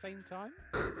 shits at the same time?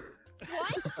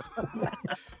 What?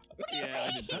 Yeah,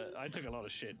 I did that. I took a lot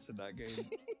of shits in that game.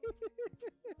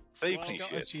 Safety Well,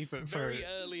 shit. Achievement for Very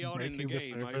early on in the breaking game,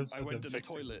 servers I and went then to the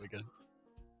fixing them toilet, again.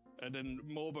 and then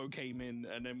Morbo came in,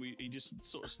 and then he just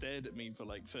sort of stared at me for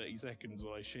like 30 seconds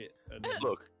while I shit. And then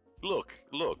Look!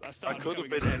 I I started could have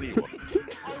becoming been anyone.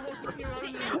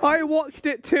 I watched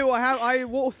it too. I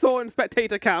saw it in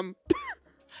spectator cam.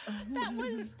 That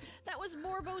was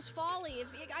Morbo's folly.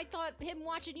 I thought him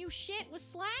watching you shit was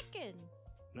slacking.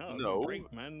 No.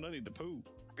 break, man. I need the poo.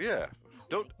 Yeah.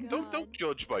 Don't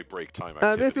judge by break time This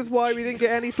activities. is why we didn't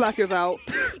get any slackers out.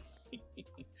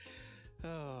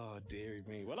 Oh, dear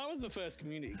me. Well, that was the first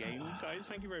community game, guys.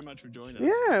 Thank you very much for joining us.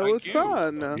 Yeah, it Thank was you.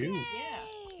 fun. I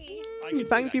could see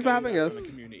Thank that you for going having down us. On a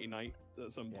community night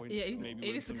at some point. Yeah, maybe he with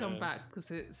needs to some, come back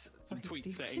because it's some fucking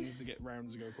tweet stupid. settings to get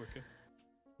rounds to go quicker.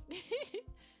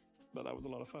 But that was a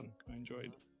lot of fun. I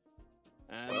enjoyed.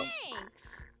 Thanks.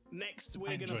 Next, we're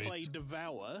gonna Enjoyed. play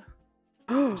Devour,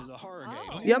 which is a horror game.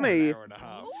 Oh. Yummy. An hour and a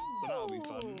half, so that'll be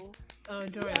fun. Oh,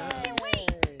 enjoy that. Can't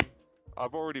wait.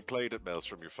 I've already played it,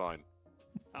 Maelstrom. You're fine.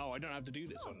 Oh, I don't have to do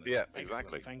this one. Then. Yeah, Excellent.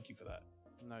 exactly. Thank you for that.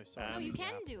 No, sorry. Oh, you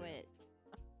can do it.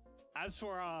 As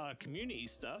for our community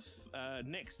stuff,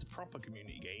 next proper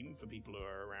community game for people who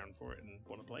are around for it and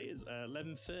want to play is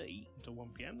 11:30 to 1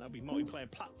 p.m. That'll be multiplayer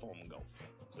platform golf.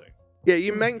 So. Yeah,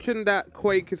 you mentioned that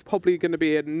Quake is probably going to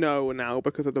be a no now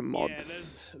because of the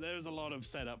mods. Yeah, there's a lot of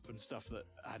setup and stuff that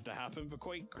had to happen for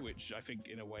Quake, which I think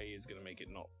in a way is going to make it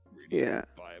not really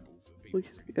viable for people.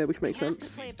 Which makes I have sense.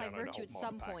 to play it by virtue at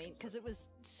some point because it was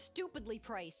stupidly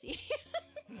pricey.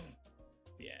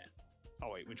 Yeah.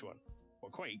 Oh wait, which one?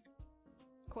 What, Quake?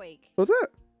 Quake. Was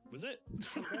it? Was it?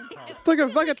 It's like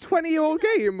a 20-year-old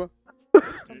game.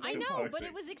 I know, but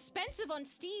it was expensive on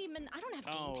Steam, and I don't have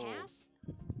Game Pass.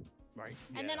 Right.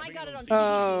 And then I got it on CD.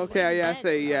 Oh, okay, yeah, I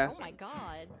see, yeah. Oh my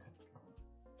god.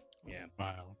 Yeah.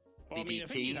 Wow. Well, I mean, I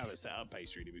think you have it set up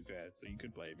pastry to be fair, so you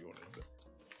could play if you wanted. But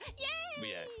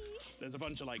yeah, there's a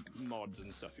bunch of like mods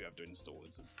and stuff you have to install.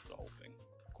 It's a whole thing.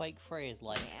 Quake 3 is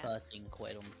like 13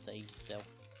 quid on Steam still.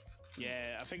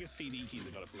 Yeah, I think a CD keys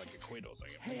have got it for like £1 or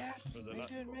something. Hey, Ads, was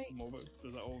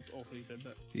that awful he said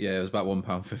that? Yeah, it was about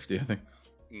 £1.50, I think.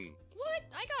 What?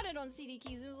 I got it on CD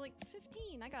keys. It was like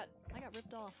 15. I got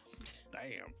ripped off.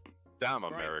 Damn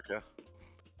America.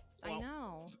 I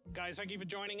know. Guys, thank you for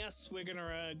joining us. We're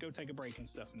gonna go take a break and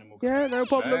stuff, and then we'll. Yeah, no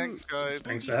problem. Thanks, guys.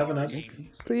 Thanks for having us.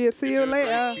 See you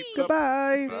later.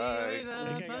 Goodbye.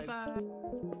 Bye.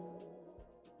 Bye.